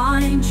you'll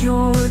find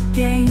your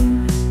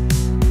gain.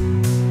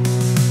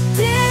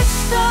 Ditch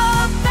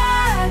the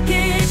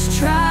baggage,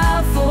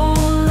 travel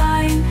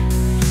light.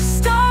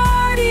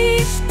 Start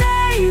each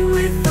day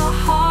with a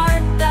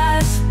heart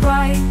that's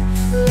bright.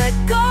 Let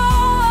go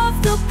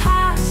of the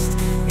past,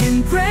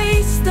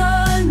 embrace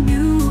the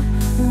new.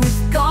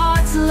 With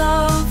God's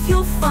love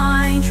you'll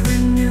find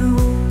renew.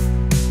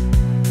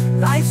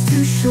 Life's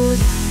too short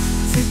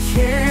to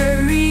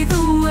carry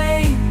the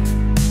weight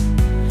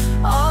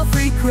of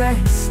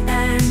regrets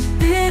and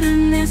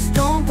bitterness.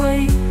 Don't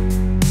wait.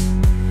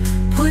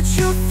 Put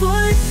your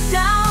foot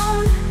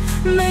down,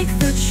 make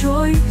the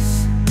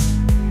choice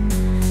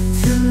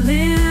to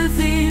live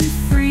in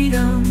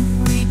freedom,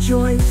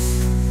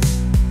 rejoice.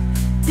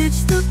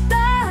 Ditch the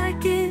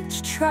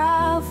baggage,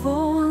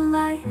 travel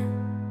light.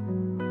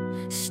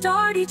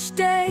 Start each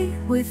day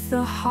with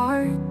a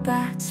heart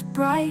that's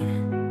bright.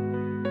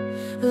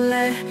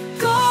 Let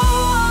go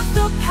of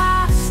the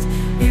past,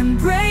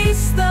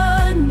 embrace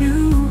the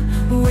new.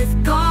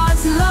 With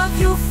God's love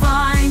you'll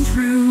find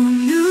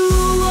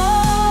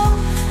renewal.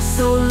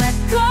 So let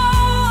go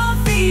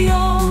of the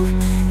old,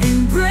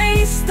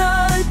 embrace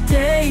the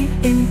day.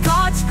 In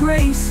God's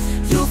grace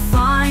you'll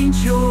find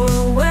your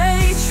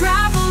way.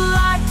 Travel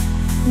light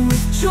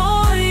with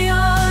joy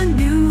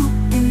anew.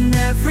 In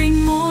every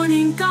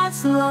morning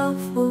God's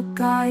love will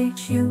guide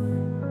you.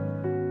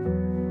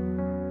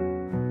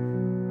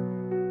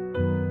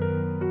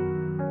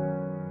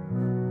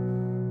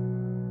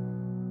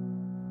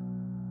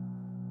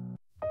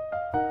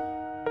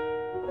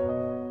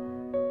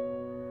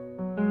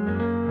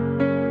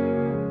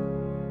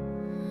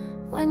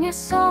 When your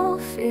soul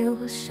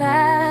feels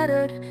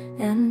shattered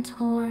and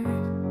torn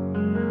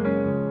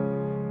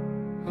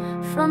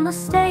from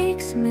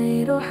mistakes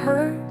made or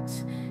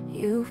hurts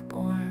you've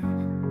borne,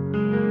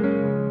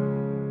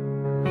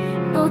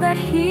 know that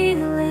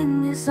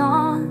healing is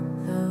on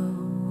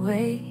the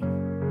way.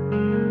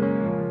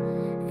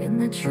 In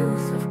the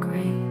truth of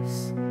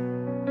grace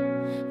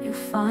you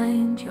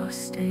find your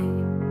stay.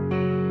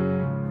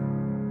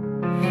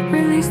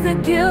 Release the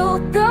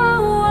guilt, the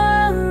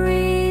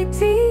worry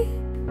deep.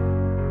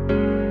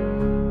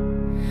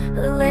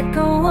 Let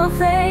go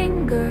of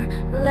anger,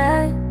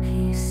 let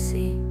peace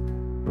seep.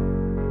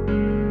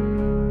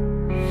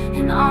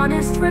 In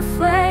honest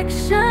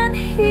reflection,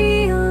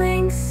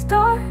 healing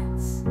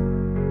starts,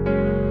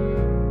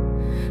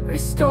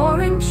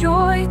 restoring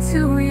joy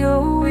to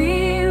your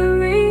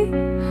weary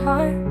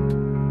heart.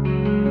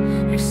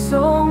 Your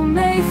soul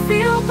may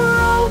feel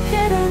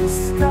broken and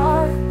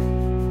scarred,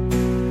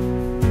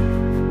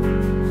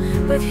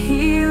 but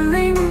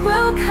healing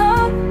will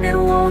come, it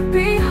won't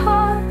be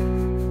hard.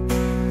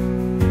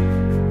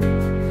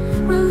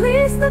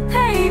 Release the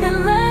pain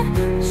and let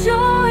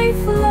joy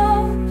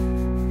flow.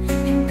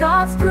 In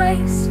God's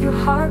grace your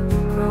heart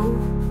will grow.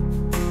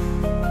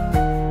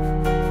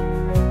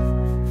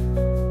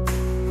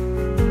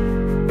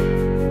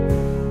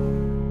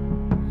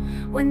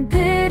 When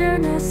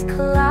bitterness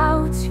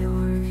clouds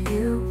your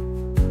view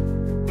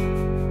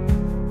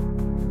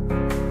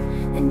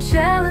and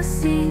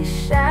jealousy's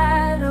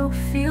shadow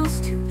feels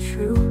too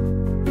true,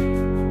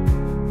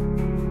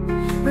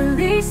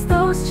 release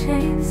those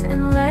chains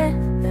and let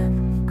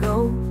them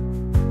go.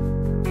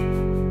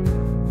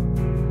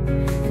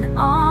 In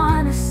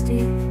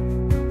honesty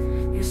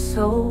your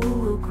soul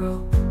will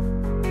grow.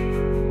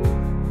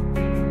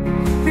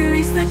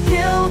 Release the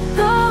guilt,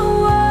 the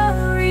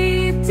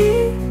worry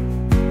deep.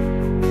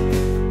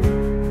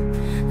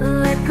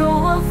 Let go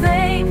of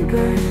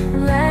anger,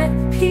 let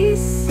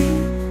peace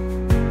seep.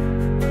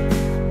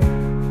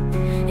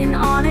 In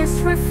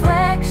honest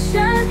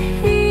reflection,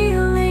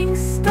 healing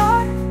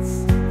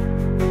starts,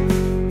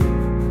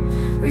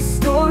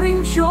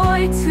 restoring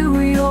joy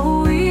to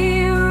your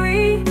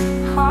weary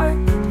heart.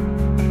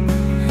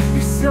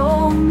 Your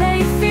soul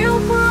may feel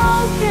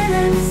broken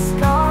and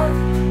scarred,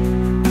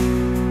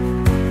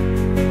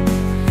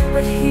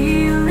 but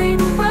healing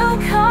will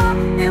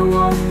come, it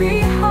won't be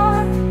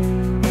hard.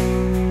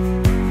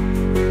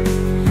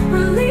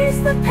 Release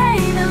the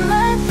pain and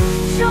let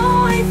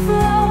joy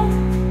flow.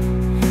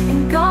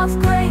 In God's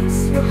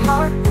grace your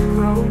heart will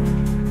grow.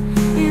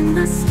 In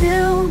the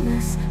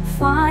stillness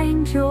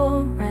find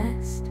your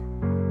rest.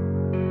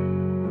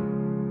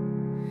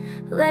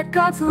 Let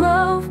God's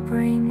love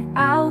bring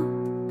out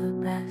the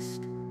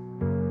best.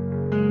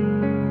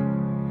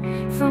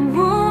 From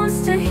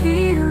wounds to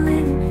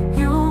healing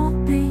you'll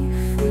be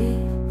free.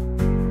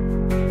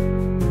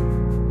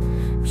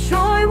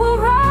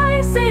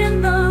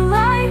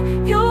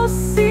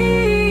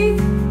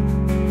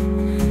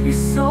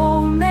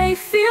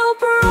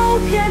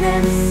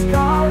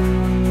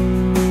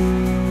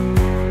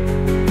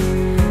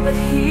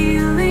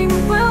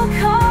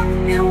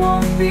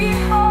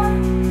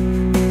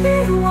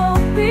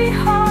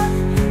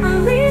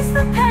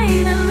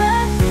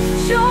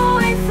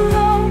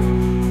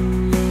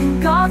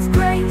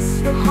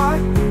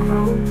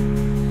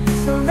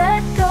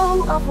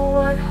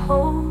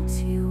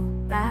 holds you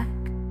back.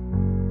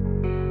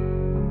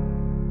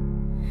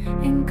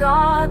 In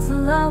God's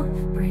love,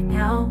 bring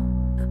out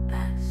the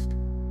best.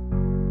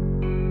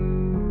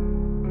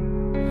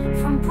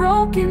 From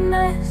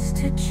brokenness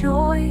to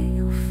joy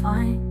you'll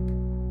find,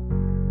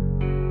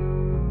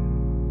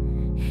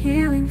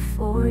 healing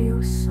for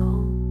your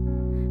soul,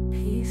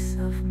 peace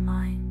of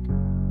mind.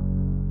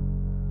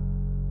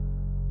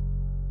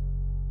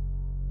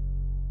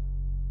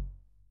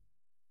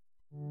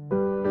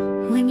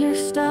 When you're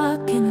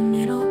stuck in the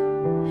middle,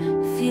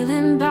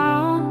 feeling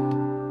bound,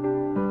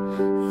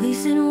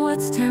 leasing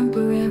what's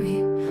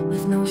temporary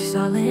with no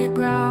solid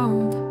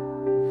ground,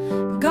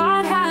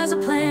 God has a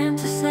plan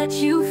to set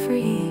you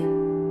free.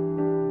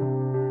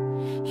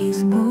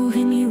 He's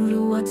moving you to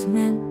what's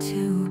meant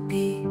to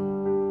be.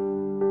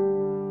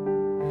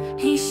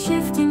 He's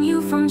shifting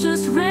you from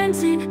just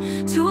renting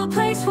to a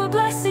place where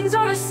blessings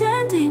are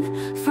ascending.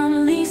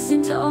 From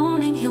leasing to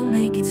owning, He'll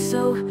make it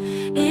so.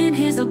 In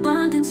His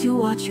abundance,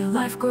 you'll watch your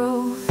life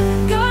grow.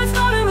 God's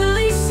gonna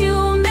release you,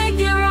 make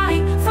it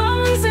right.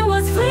 From leasing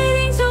what's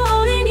fleeting to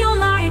owning your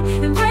light.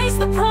 Embrace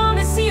the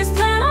promise, see His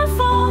plan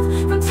unfold.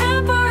 From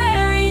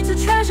temporary to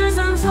treasures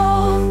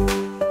untold.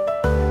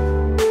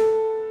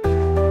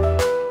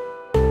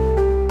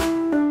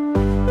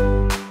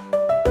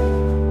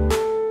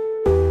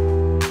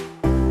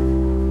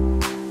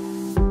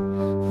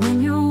 When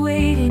you're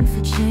waiting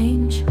for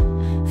change,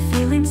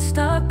 feeling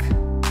stuck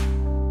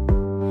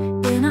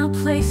in a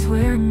place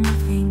where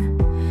nothing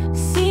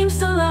seems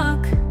to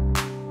luck,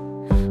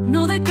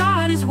 know that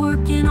God is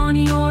working on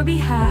your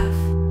behalf,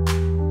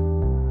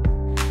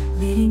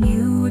 leading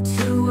you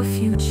to a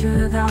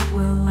future that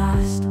will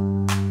last.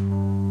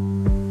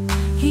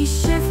 He's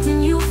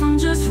shifting you from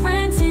just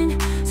renting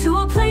to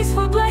a place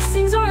where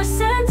blessings are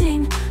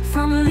ascending.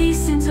 From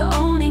leasing to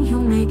owning,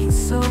 He'll make it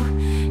so.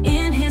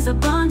 In His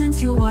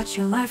abundance, you'll watch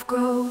your life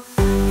grow.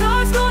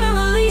 God's gonna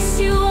release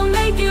you,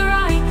 make it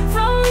right.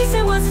 From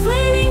leasing what's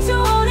fleeting to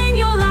owning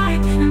your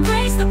life.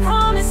 Embrace the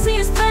promise, see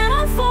His plan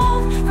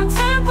unfold. From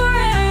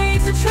temporary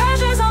to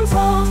treasures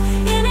untold.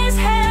 In His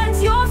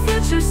hands, your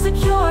future's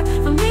secure.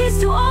 From lease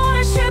to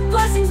ownership,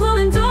 blessings will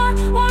endure.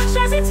 Watch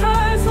as He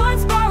turns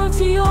what's borrowed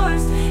to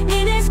yours.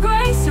 In His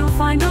grace, you'll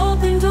find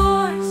open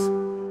doors.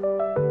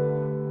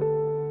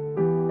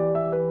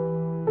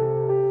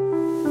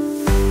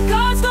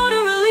 God's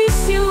gonna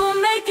release you,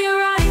 make it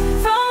right.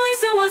 From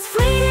leasing what's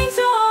fleeting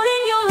to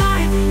owning your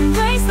life.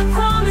 Embrace the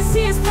promise,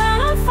 see His plan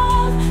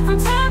unfold. From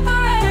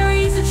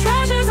temporary to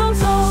treasures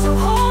untold. So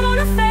hold on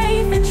to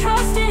faith and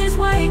trust in His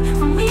way.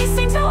 From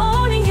leasing to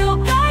owning, He'll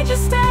guide your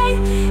stay.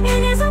 In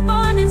His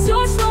abundance,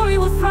 your story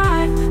will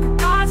thrive. With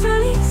God's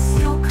release,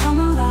 you'll come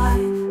alive.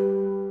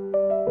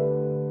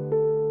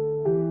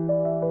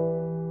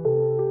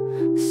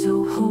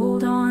 So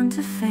hold on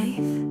to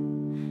faith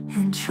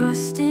and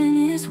trust in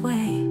His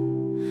way.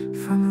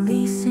 From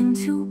leasing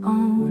to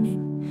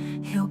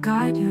owning, He'll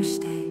guide your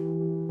stay.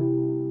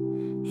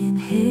 In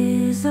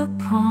His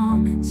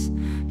promise,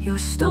 your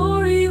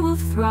story will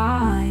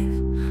thrive.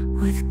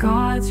 With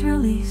God's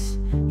release,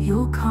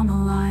 you'll come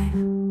alive.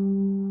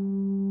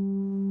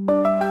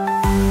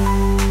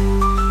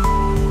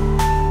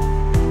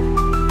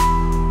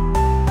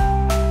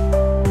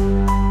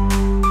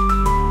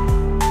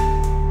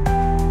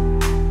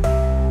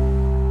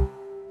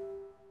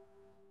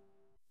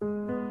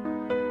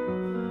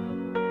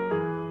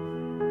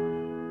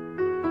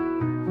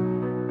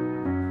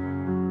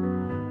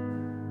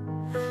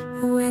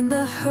 When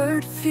the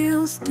hurt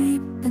feels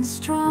deep and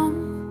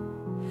strong,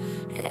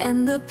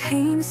 and the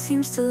pain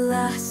seems to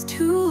last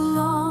too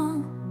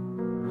long,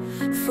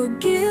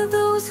 forgive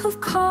those who've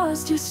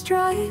caused you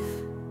strife,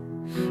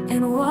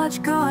 and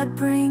watch God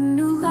bring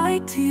new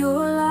light to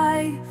your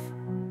life.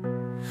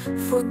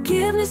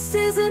 Forgiveness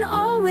isn't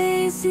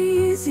always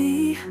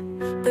easy,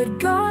 but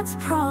God's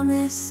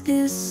promise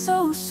is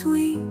so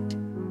sweet.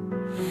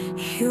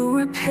 He'll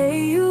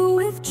repay you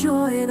with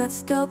joy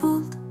that's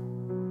doubled,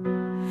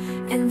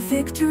 and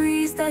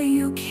victories that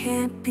you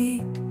can't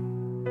beat.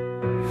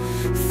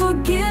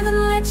 Forgive and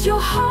let your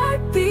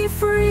heart be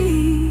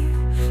free.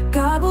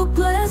 God will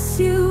bless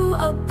you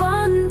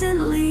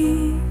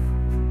abundantly.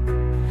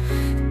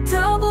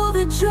 Double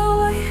the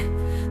joy,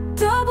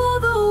 double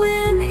the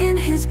win. In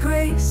His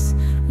grace,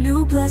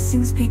 new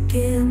blessings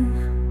begin.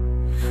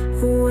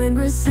 When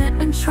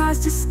resentment tries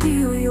to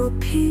steal your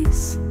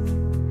peace,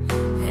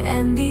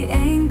 and the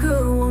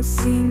anger won't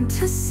seem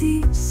to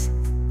cease,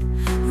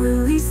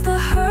 release the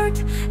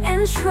hurt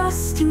and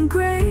trust in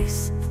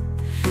grace,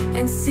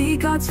 and see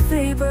God's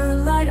favor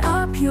light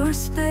up your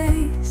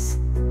space.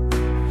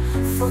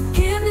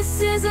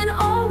 Forgiveness isn't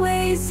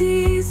always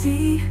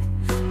easy,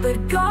 but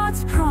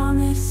God's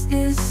promise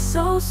is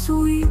so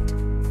sweet.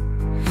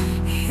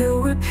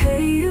 He'll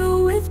repay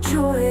you with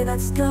joy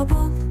that's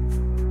doubled,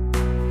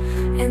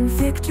 and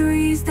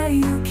victories that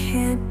you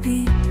can't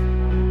beat.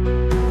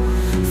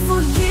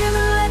 Forgive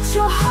and let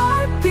your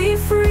heart be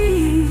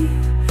free.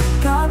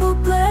 God will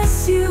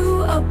bless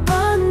you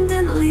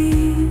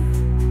abundantly.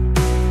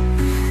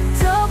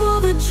 Double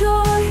the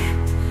joy,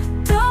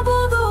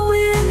 double the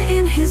win.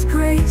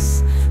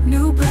 grace,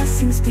 new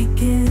blessings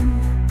begin.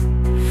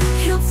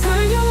 He'll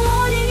turn your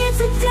mourning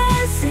into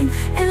dancing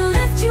and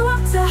lift you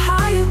up to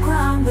higher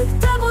ground. With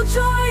double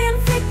joy and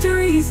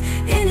victories,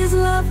 in His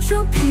love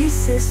true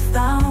peace is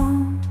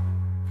found.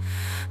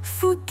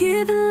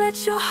 Forgive and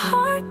let your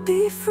heart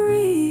be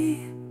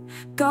free.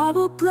 God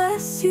will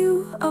bless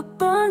you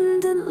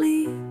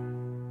abundantly.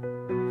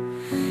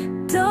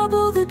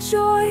 Double the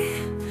joy,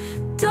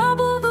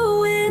 double the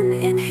win.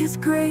 In His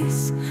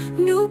grace,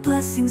 new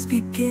blessings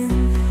begin.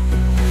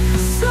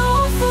 So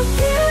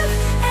forgive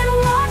and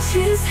watch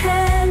His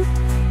hand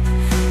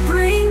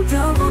bring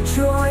double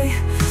joy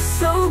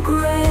so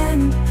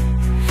grand.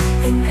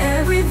 In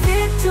every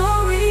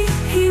victory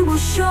He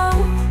will show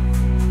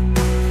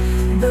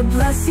the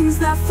blessings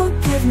that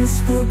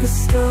forgiveness will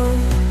bestow.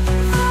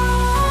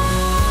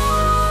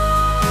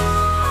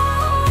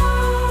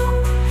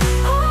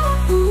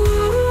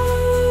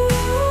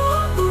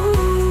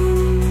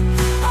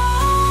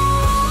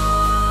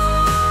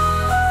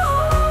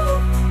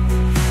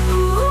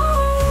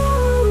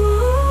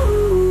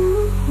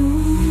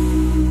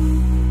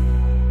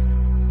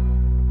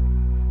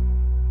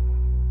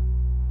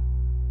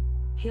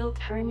 He'll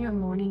turn your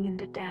mourning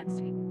into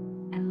dancing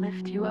and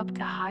lift you up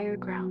to higher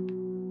ground.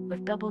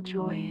 With double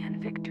joy and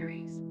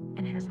victories,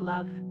 in His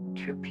love,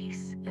 true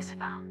peace is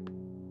found.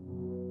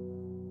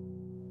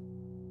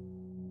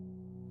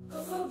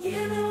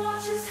 Forgive and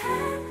watch His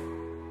hand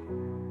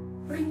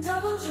bring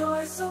double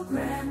joy so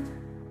grand.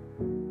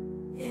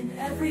 In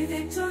every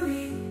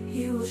victory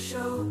He will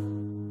show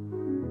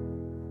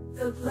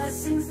the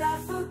blessings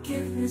that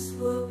forgiveness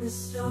will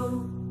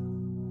bestow.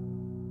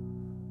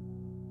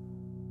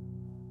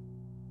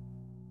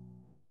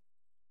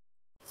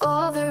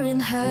 Father in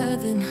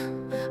heaven,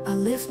 I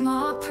lift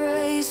my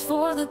praise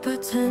for the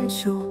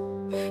potential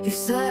You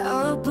set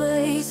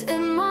ablaze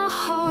in my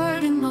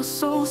heart, in my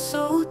soul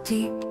so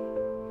deep.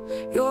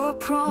 Your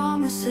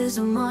promises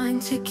are mine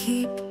to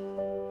keep.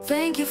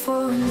 Thank you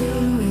for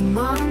renewing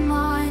my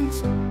mind.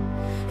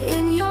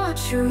 In your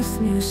truth,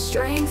 new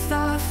strength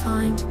I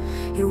find.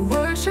 Your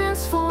word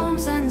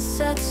transforms and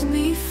sets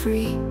me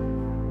free.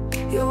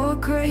 Your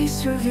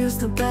grace reveals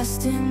the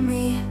best in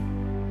me.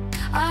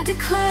 I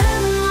declare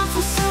the love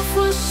for self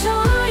will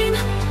shine.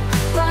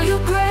 By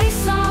your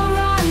grace I'll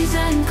rise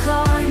and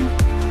climb,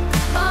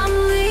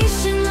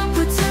 unleashing the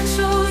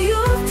potential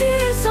you've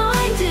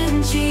designed.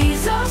 In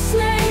Jesus'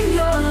 name,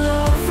 your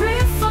love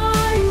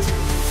refined.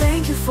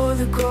 Thank you for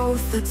the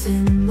growth that's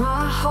in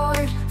my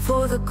heart,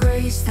 for the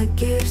grace that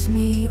gives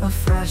me a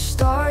fresh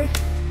start.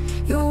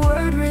 Your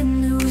word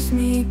renews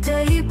me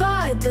day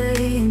by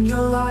day. In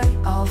your light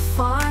I'll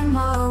find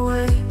my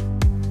way.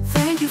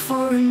 Thank you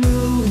for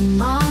renewing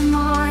my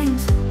mind.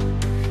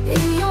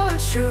 In your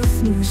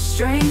truth, new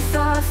strength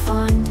I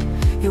find.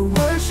 Your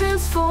word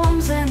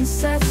transforms and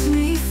sets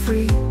me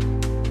free.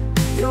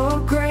 Your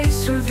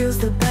grace reveals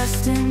the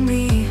best in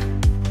me.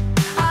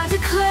 I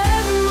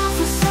declare the love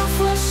for self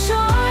will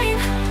shine.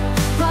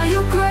 By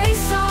your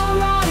grace I'll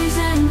rise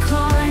and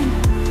climb,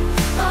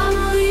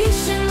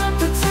 unleashing the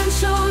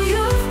potential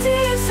you've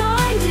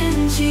designed.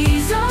 In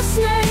Jesus'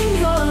 name,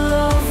 your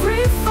love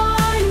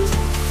refined.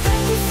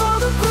 Thank you for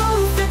the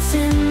growth that's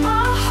in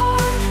my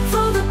heart,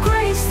 for the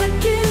grace that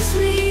gives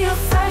me a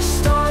fresh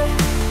start.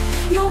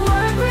 Your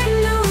word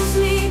renews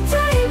me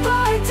day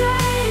by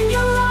day. In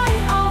your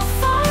light I'll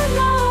find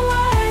my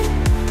way.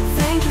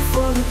 Thank you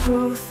for the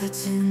growth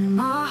that's in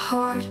my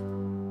heart.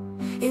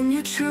 In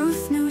your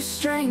truth, new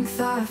strength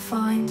I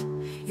find.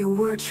 Your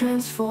word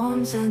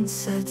transforms and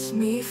sets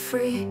me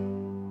free.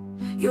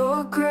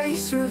 Your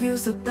grace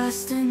reveals the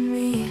best in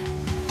me.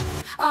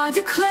 I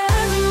declare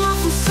the love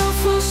for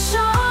self will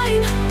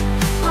shine.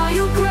 By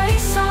your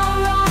grace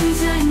I'll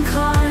rise and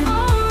climb,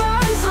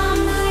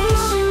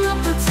 unleashing the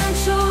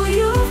potential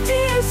you've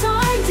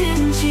designed.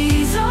 In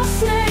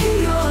Jesus'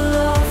 name, your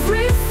love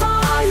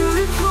refined.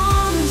 Every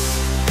promise,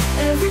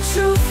 every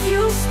truth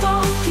you've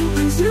spoken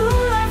brings new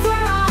life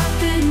where I've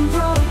been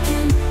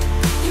broken.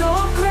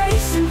 Your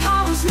grace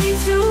empowers me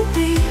to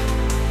be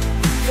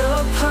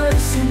the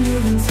person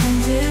you've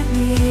intended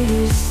me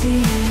to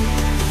see.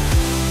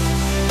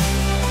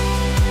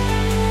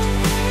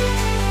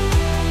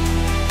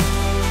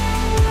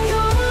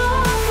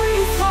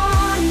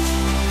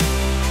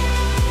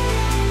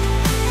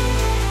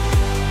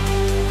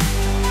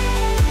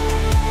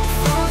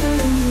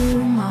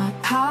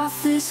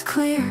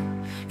 Clear,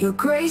 your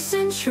grace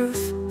and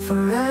truth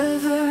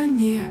forever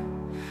near.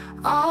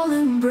 I'll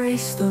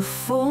embrace the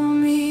full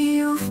me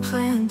you've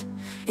planned.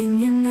 In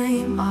your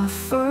name I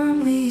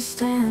firmly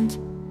stand.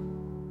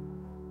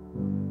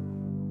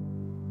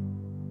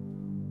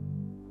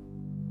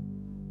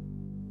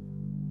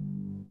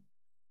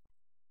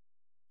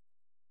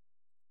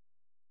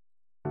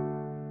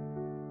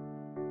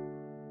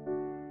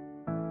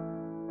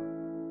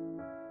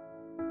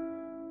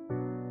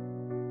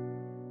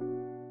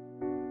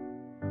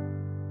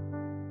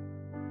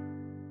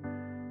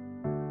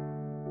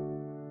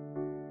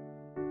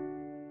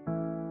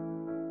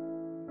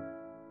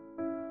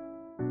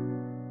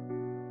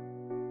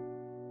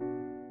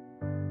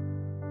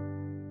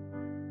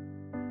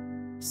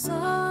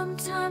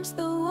 Sometimes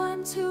the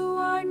ones who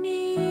are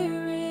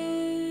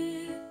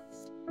nearest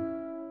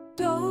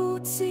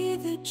don't see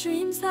the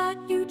dreams that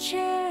you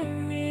cherish.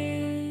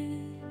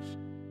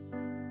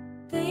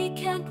 They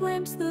can't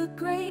glimpse the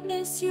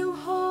greatness you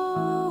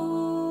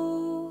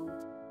hold,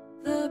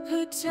 the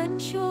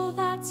potential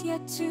that's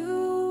yet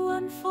to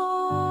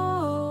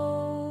unfold.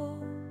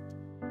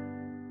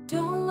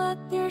 Don't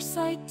let their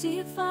sight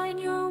define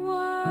your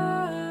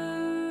worth.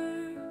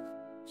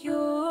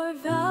 Your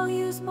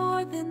value's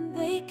more than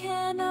they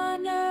can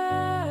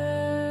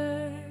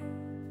unearth.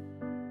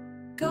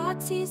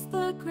 God sees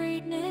the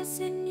greatness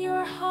in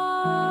your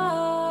heart.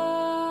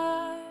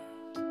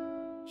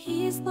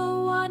 He's the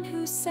one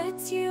who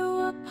sets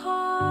you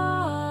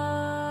apart.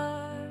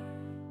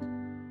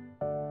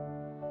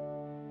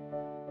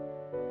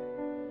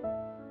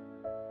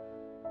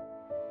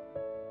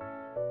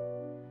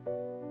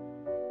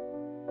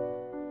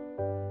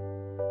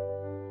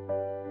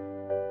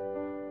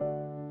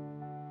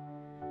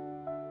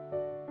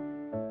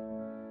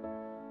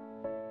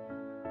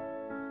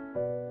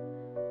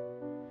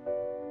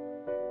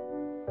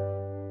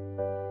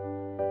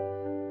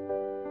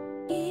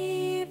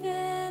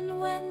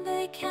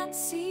 Can't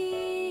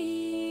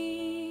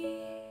see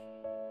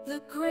the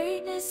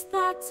greatness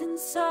that's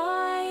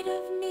inside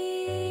of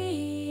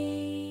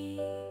me.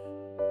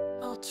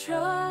 I'll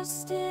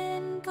trust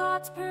in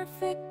God's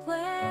perfect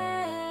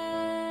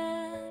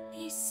plan.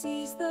 He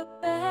sees the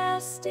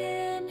best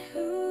in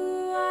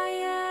who I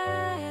am.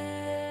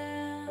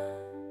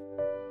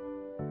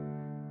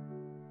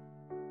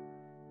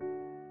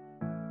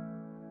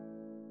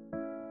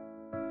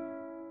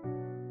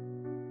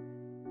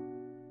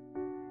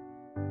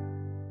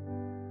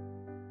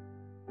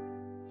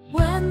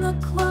 When the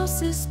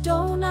closest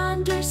don't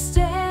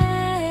understand,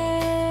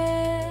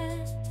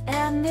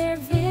 and their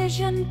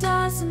vision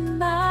doesn't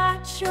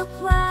match your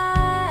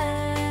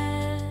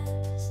plans,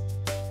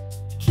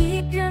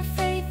 keep your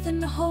faith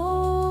and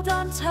hold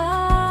on tight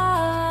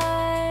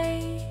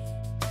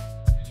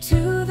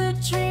to the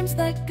dreams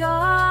that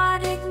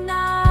God ignites.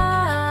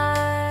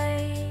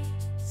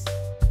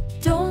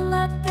 Don't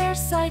let their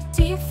sight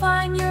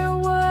define your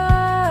worth.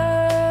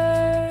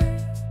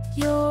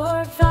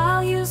 Your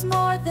value's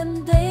more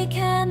than they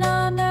can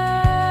unearth.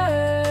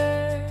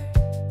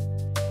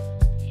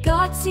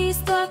 God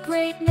sees the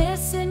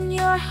greatness in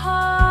your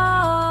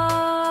heart.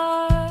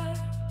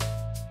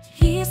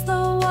 He's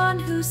the one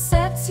who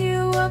sets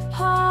you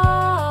apart.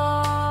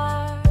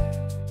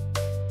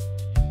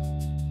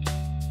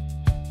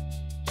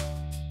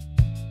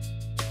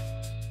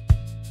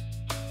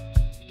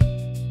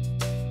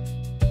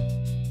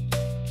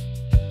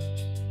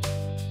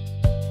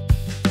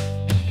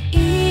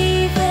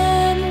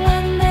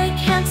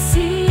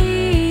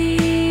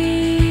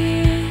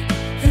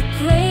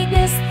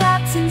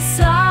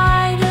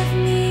 Inside of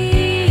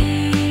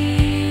me,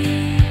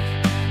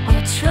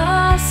 I'll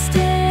trust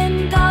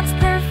in God's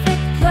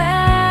perfect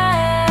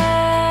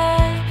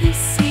plan. He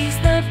sees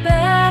the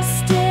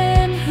best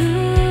in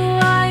who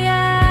I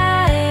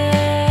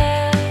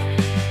am.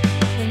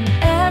 In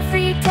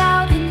every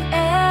doubt, in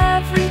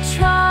every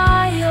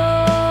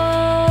trial,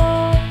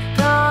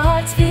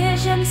 God's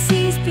vision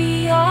sees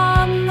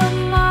beyond the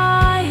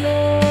mile.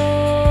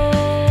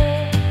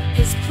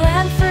 His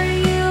plan for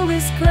you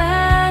is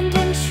grand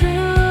and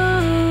true.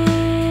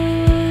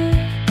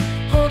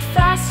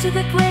 To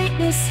the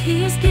greatness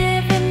He's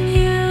given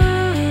you.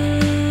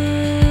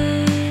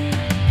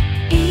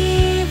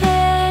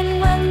 Even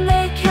when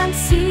they can't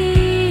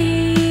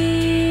see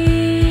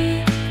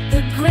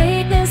the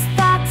greatness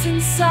that's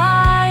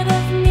inside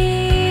of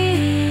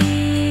me,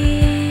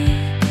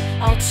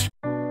 I'll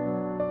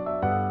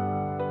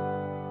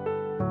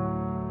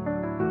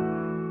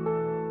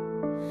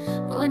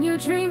when your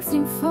dreams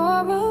seem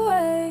far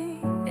away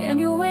and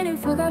you're waiting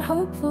for that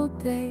hopeful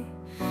day,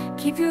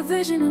 keep your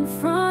vision in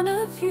front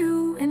of you.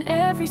 In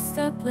every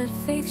step, let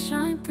faith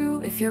shine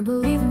through. If you're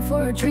believing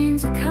for a dream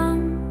to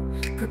come,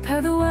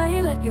 prepare the way,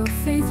 let your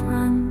faith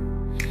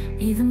run.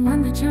 Even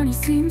when the journey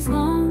seems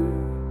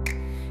long,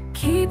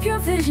 keep your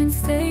vision,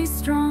 stay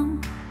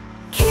strong.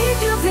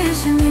 Keep your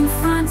vision in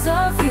front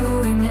of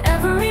you. In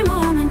every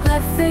moment,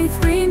 let faith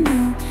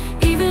renew.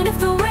 Even if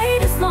the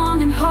wait is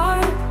long and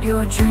hard,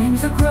 your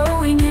dreams are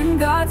growing in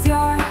God's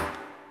yard.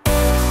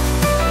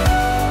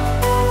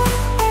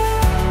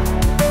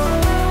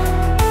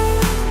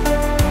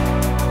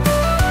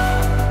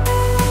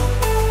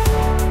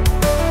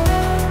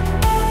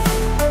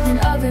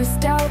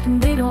 Doubt and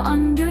they don't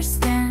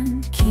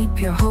understand, keep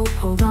your hope,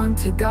 hold on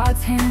to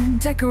God's hand.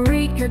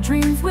 Decorate your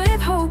dreams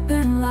with hope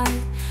and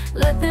light.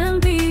 Let them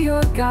be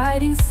your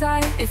guiding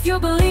sight. If you're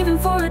believing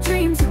for a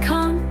dream to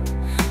come,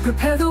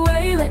 prepare the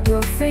way, let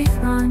your faith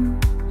run.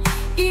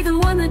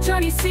 Even when the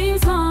journey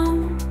seems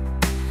long,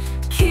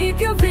 keep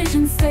your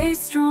vision, stay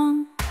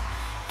strong.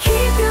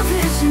 Keep your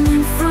vision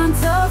in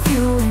front of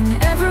you.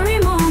 In every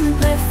moment,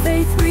 let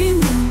faith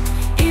renew.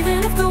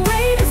 Even if the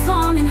wait is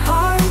long and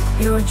hard,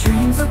 your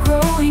dreams are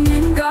growing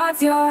in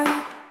God's yard.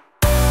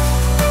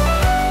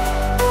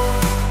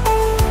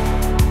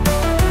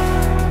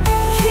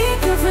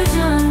 Keep your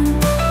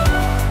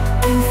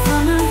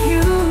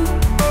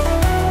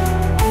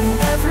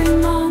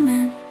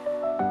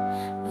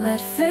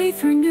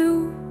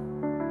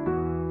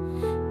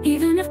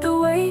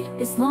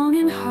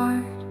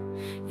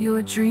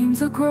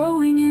dreams are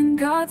growing in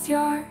God's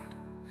yard.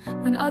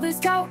 When others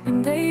doubt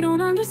and they don't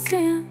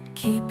understand,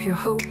 keep your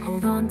hope,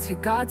 hold on to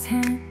God's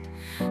hand.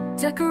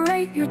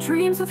 Decorate your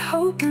dreams with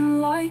hope and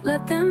light.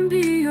 Let them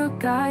be your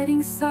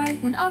guiding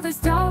sight. When others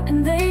doubt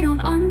and they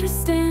don't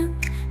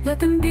understand, let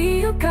them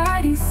be your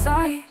guiding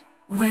sight.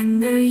 When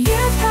the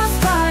years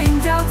pass by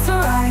and doubts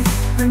arise,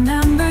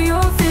 remember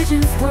your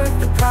vision's worth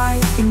the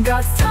price. In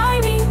God's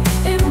timing,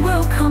 it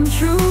will come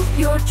true.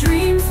 Your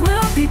dreams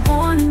will be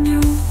born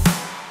anew.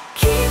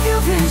 Keep your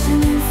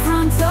vision in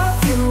front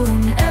of you.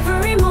 In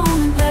every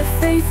moment, let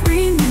faith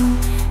renew.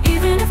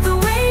 Even if the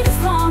wait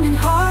is long and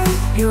hard,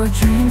 your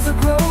dreams are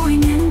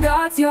growing in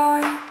God's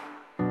yard.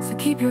 So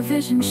keep your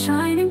vision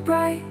shining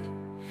bright,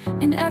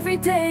 in every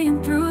day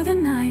and through the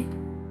night.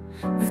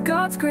 With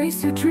God's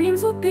grace, your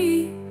dreams will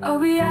be a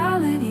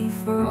reality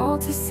for all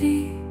to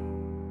see.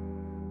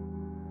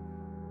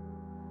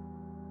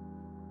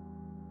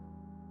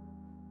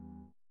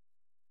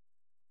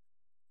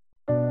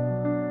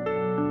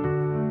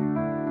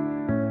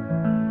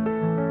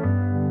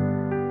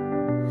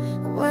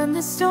 When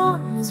the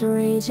storm is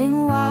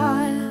raging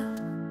wild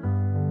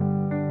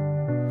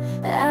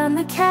and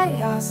the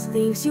chaos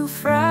leaves you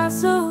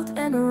frazzled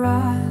and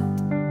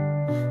riled,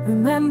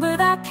 remember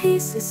that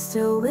peace is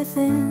still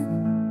within.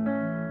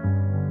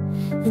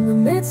 In the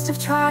midst of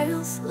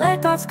trials,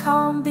 let God's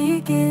calm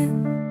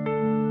begin.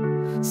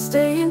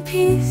 Stay in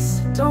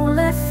peace, don't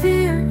let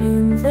fear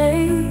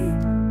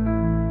invade.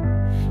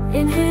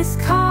 In His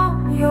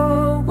calm,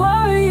 your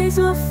worries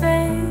will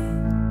fade.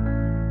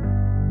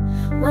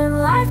 When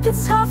life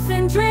gets tough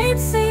and dreams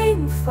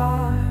seem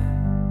far,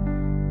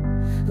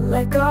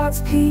 let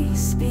God's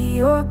peace be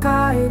your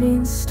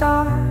guiding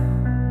star.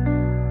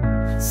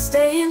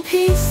 Stay in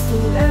peace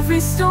through every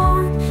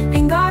storm.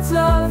 In God's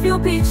love you'll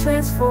be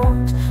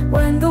transformed.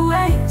 When the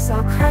waves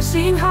are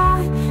crashing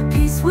high,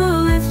 peace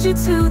will lift you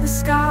to the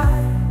sky.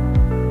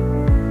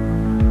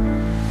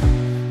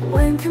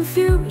 When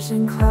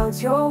confusion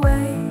clouds your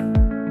way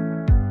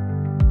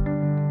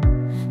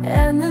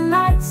and the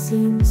night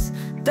seems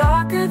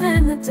darker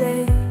than the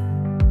day,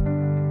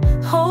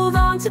 hold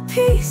on to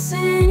peace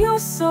in your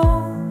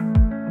soul.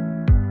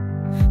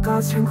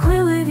 God's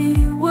tranquility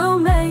will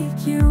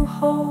make you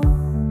whole.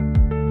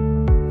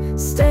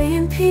 Stay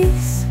in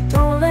peace,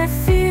 don't let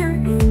fear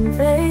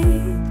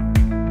invade.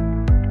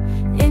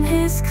 In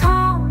His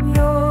calm,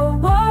 your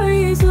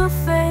worries will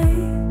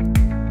fade.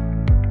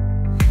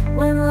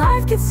 When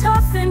life gets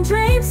tough and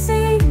dreams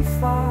seem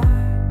far,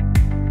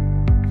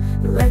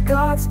 let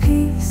God's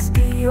peace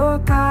be your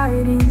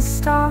guiding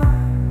star.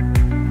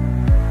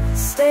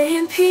 Stay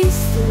in peace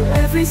through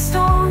every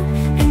storm.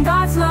 In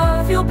God's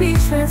love you'll be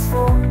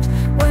transformed.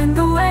 When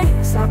the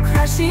waves are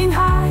crashing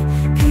high,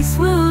 peace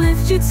will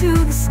lift you to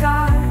the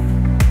sky.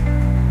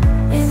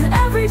 In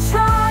every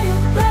trial,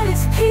 let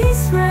His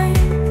peace reign.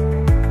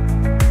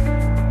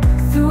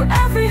 Through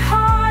every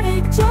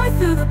heartache, joy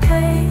through the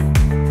pain.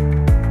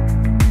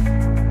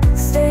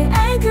 Stay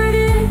anchored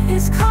in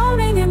His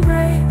calming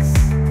embrace.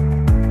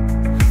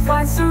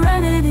 Find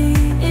serenity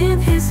in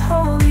His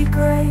holy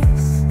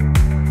grace.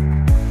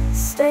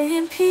 Stay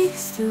in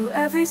peace through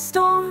every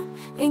storm.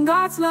 In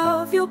God's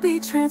love you'll be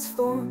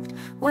transformed.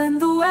 When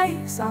the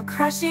waves are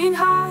crashing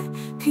high,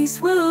 peace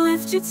will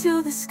lift you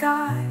to the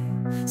sky.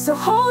 So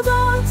hold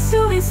on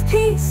to His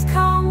peace,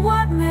 come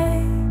what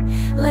may.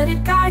 Let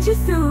it guide you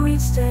through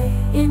each day.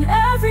 In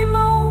every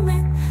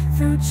moment,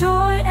 through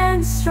joy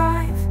and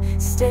strife,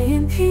 stay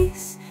in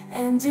peace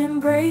and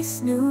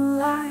embrace new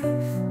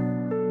life.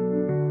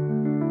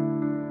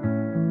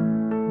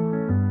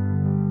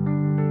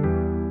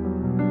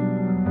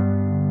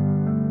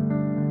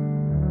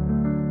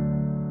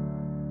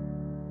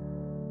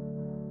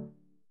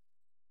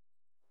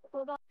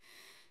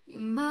 You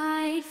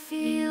might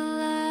feel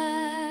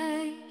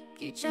like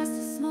you're just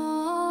a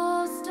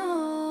small stone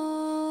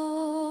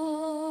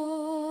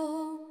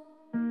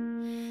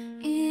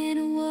in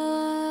a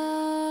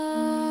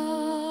world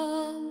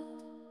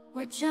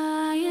where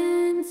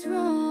giants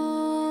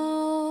roam.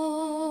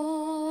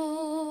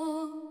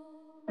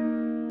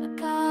 But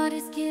God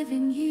is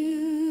giving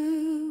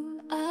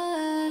you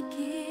a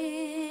gift,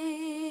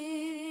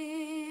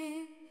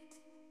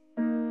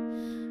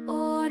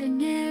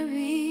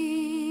 ordinary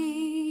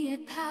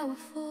yet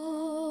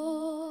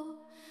powerful,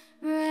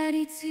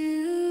 ready to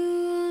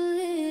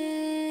live.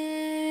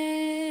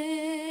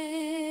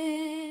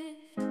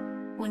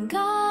 When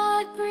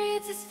God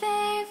breathes His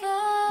favor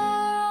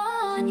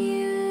on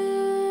you,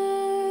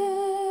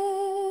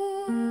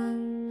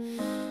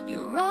 you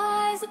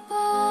rise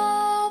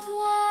above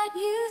what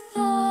you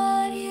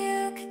thought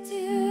you could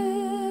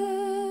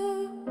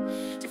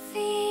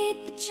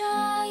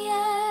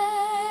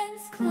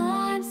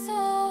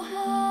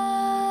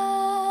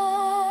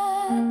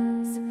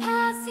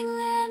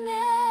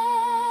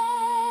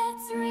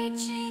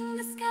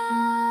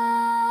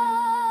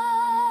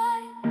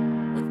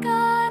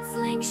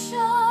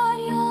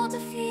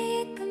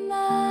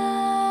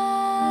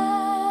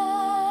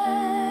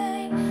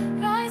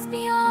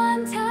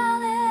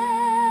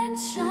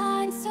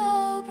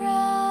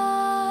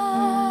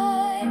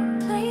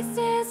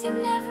places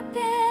you've never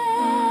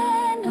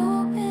been,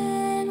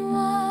 open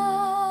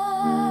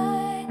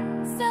wide,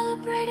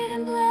 celebrated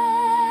and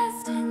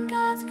blessed, in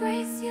God's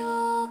grace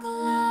you'll glide.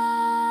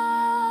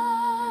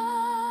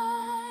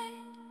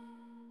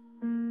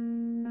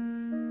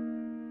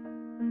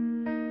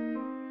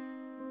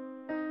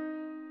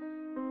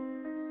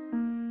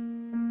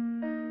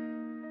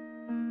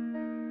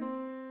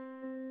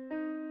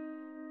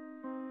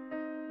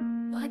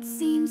 What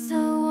seems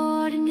so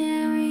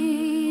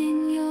ordinary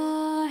in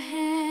your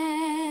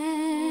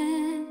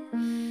hand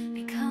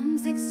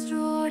becomes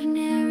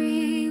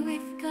extraordinary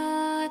with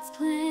God's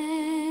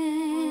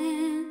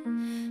plan.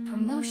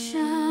 Promotions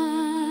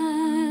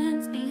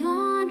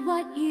beyond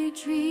what you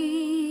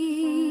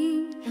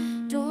dreamed,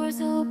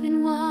 doors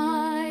open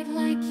wide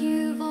like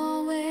you've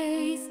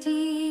always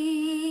dreamed.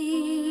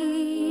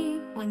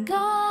 When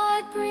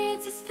God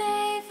breathes His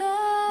favor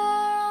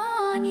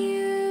on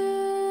you,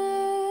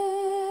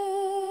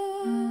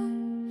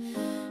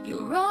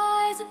 you'll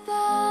rise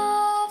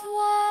above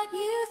what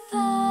you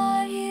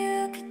thought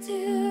you could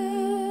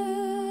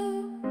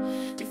do.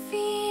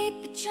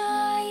 Defeat the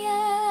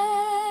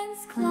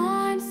giants,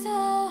 climb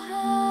so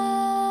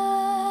high,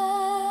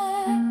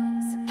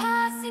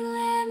 surpassing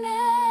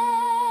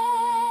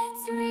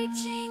limits,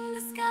 reaching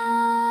the sky.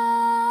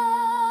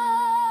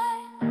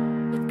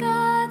 With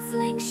God's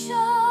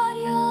slingshot,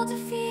 you'll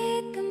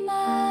defeat the might.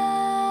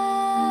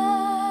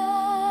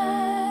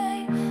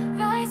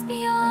 Rise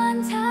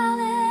beyond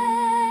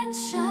talent,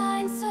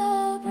 shine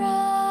so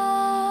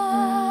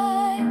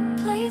bright.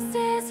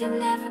 Places you've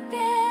never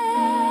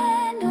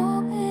been,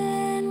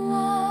 open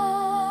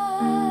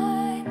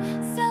wide,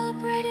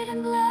 celebrated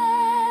and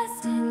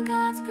blessed, in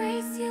God's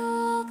grace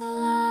you'll glide.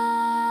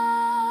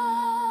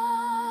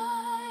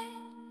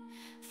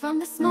 From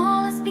the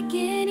smallest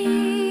beginnings,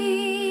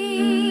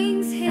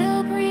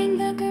 He'll bring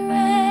the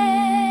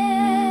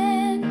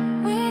grand.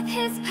 With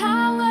His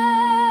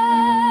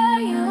power,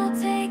 you'll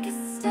take a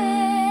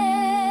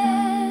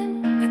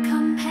stand. The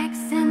compact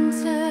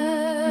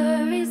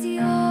center is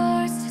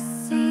yours to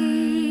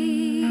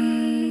see.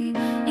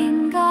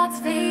 In God's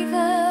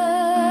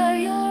favor,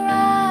 you'll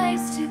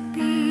rise to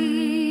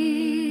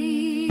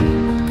be.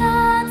 With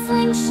God's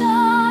slingshot,